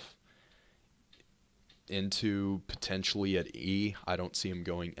himself into potentially at E. I don't see him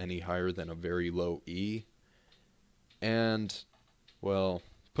going any higher than a very low E. And, well,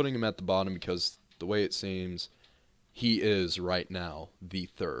 putting him at the bottom because the way it seems, he is right now the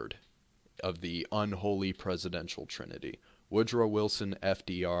third of the unholy presidential trinity. Woodrow Wilson,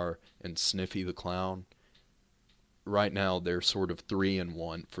 FDR, and Sniffy the Clown. Right now, they're sort of 3 and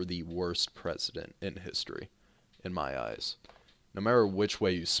 1 for the worst president in history, in my eyes. No matter which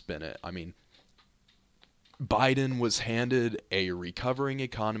way you spin it, I mean, Biden was handed a recovering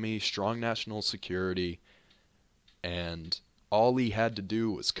economy, strong national security, and All he had to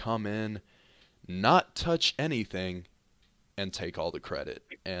do was come in, not touch anything, and take all the credit.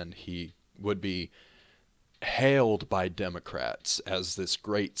 And he would be hailed by Democrats as this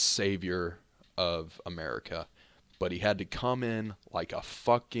great savior of America. But he had to come in like a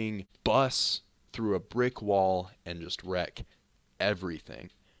fucking bus through a brick wall and just wreck everything.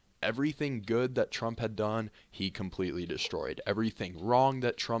 Everything good that Trump had done, he completely destroyed. Everything wrong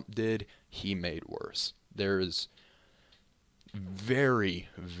that Trump did, he made worse. There is very,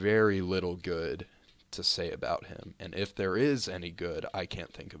 very little good to say about him. And if there is any good, I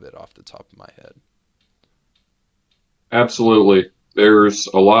can't think of it off the top of my head. Absolutely. There's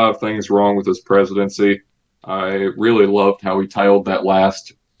a lot of things wrong with his presidency. I really loved how he titled that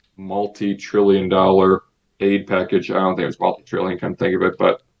last multi-trillion-dollar aid package. I don't think it was multi-trillion, can't think of it,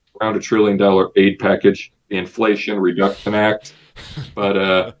 but around $1 trillion aid package, the Inflation Reduction Act.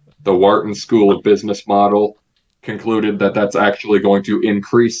 But the Wharton School of Business model concluded that that's actually going to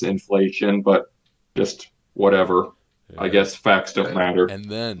increase inflation, but just whatever. I Yeah. guess facts don't matter. And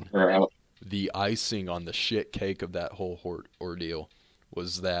then the icing on the shit cake of that whole ordeal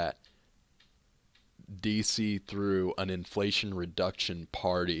was that DC threw an inflation reduction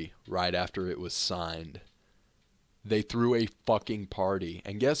party right after it was signed. They threw a fucking party.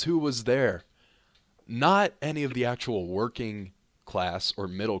 And guess who was there? Not any of the actual working class or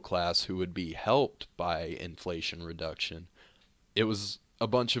middle class who would be helped by inflation reduction. It was a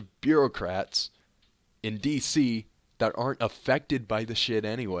bunch of bureaucrats in DC that aren't affected by the shit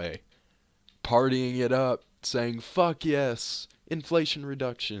anyway, partying it up, saying, fuck yes, inflation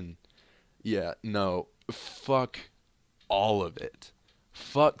reduction. Yeah, no, fuck all of it.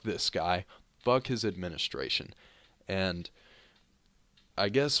 Fuck this guy. Fuck his administration. And I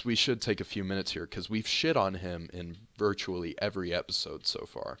guess we should take a few minutes here because we've shit on him in virtually every episode so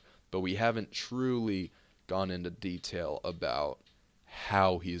far, but we haven't truly gone into detail about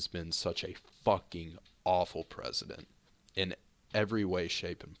how he's been such a fucking awful president in every way,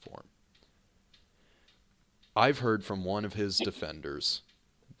 shape, and form. I've heard from one of his defenders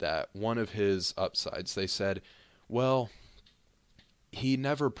that one of his upsides, they said, well, he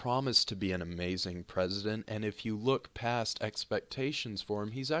never promised to be an amazing president, and if you look past expectations for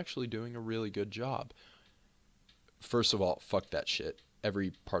him, he's actually doing a really good job. First of all, fuck that shit.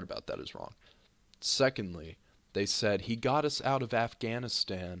 Every part about that is wrong. Secondly, they said he got us out of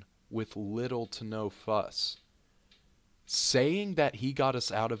Afghanistan with little to no fuss. Saying that he got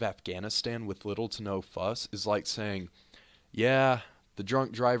us out of Afghanistan with little to no fuss is like saying, yeah, the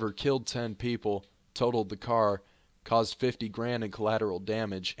drunk driver killed 10 people, totaled the car, caused 50 grand in collateral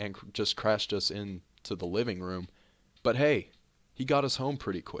damage, and just crashed us into the living room. But hey, he got us home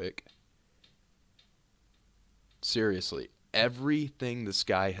pretty quick. Seriously, everything this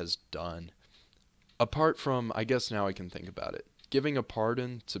guy has done, apart from, I guess now I can think about it, giving a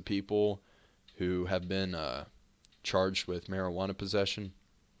pardon to people who have been charged with marijuana possession,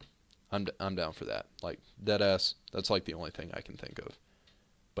 I'm down for that. Like, deadass, that's like the only thing I can think of.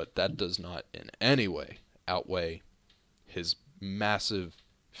 But that does not in any way outweigh his massive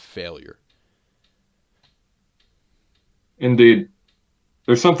failure. Indeed.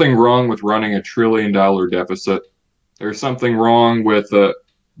 There's something wrong with running $1 trillion deficit. There's something wrong with a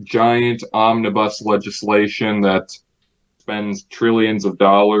giant omnibus legislation that spends trillions of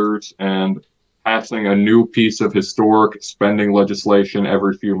dollars and passing a new piece of historic spending legislation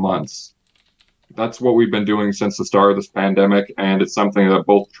every few months. That's what we've been doing since the start of this pandemic, and it's something that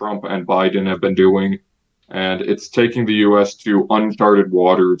both Trump and Biden have been doing, and it's taking the U.S. to uncharted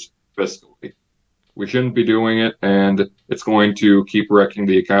waters fiscally. We shouldn't be doing it, and it's going to keep wrecking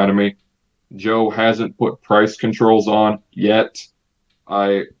the economy. Joe hasn't put price controls on yet.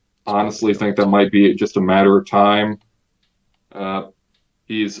 I honestly think that might be just a matter of time.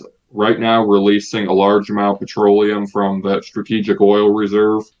 He's right now releasing a large amount of petroleum from the strategic oil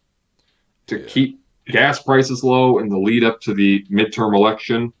reserve to keep gas prices low in the lead up to the midterm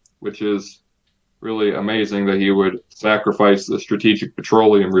election, which is really amazing that he would sacrifice the strategic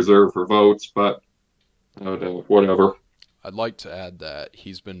petroleum reserve for votes, but whatever. I'd like to add that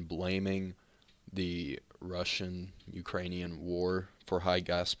he's been blaming the Russian-Ukrainian war for high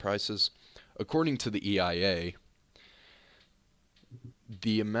gas prices. According to the EIA,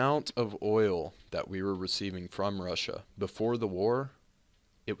 the amount of oil that we were receiving from Russia before the war,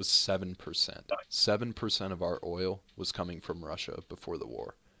 it was 7%. 7% of our oil was coming from Russia before the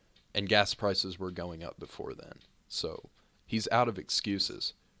war. And gas prices were going up before then. So he's out of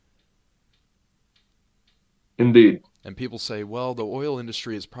excuses. Indeed. And people say, well, the oil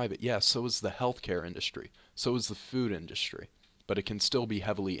industry is private. Yeah, so is the healthcare industry. So is the food industry. but it can still be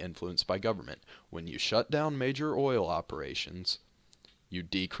heavily influenced by government. When you shut down major oil operations, you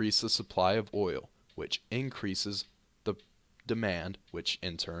decrease the supply of oil, which increases the demand, which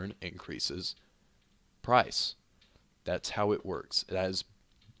in turn increases price. That's how it works. That is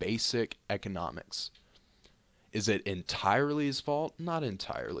basic economics. Is it entirely his fault? Not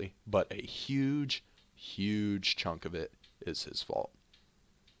entirely, but a huge, huge chunk of it is his fault.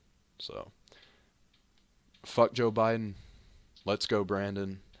 So, fuck Joe Biden. Let's go,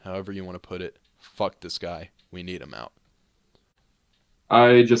 Brandon. However you want to put it. Fuck this guy. We need him out.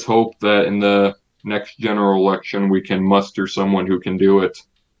 I just hope that in the next general election we can muster someone who can do it.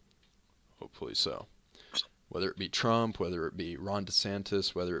 Hopefully so. Whether it be Trump, whether it be Ron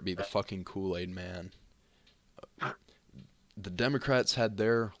DeSantis, whether it be the fucking Kool-Aid man. The Democrats had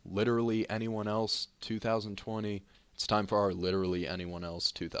their literally anyone else 2020. It's time for our literally anyone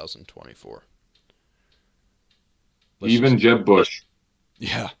else 2024. Even Jeb Bush.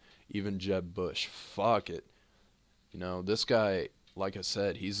 Yeah, even Jeb Bush. Fuck it. You know, this guy, like I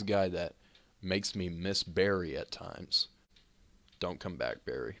said, he's the guy that makes me miss Barry at times. Don't come back,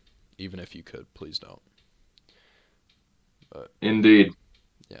 Barry. Even if you could, please don't. But, indeed.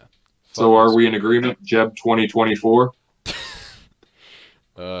 Yeah. So are we in agreement? Jeb 2024?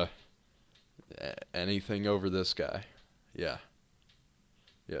 Anything over this guy. Yeah.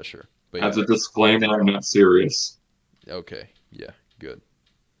 Yeah, sure. But As a disclaimer, I'm not serious. Okay. Yeah, good.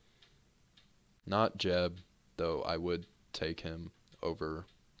 Not Jeb, though I would take him over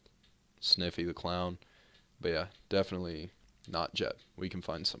Sniffy the Clown. But yeah, definitely not Jeb. We can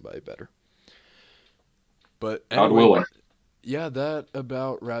find somebody better. But anyway, yeah, that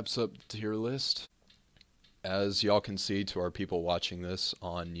about wraps up the tier list. As y'all can see to our people watching this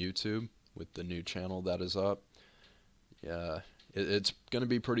on YouTube with the new channel that is up, yeah, it's going to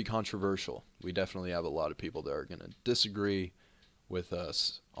be pretty controversial. We definitely have a lot of people that are going to disagree with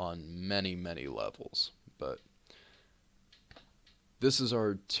us on many, many levels. But this is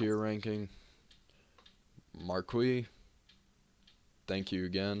our tier ranking. Marquis, thank you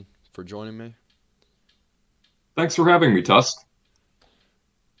again for joining me. Thanks for having me, Tusk.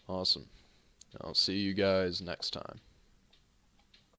 Awesome. I'll see you guys next time.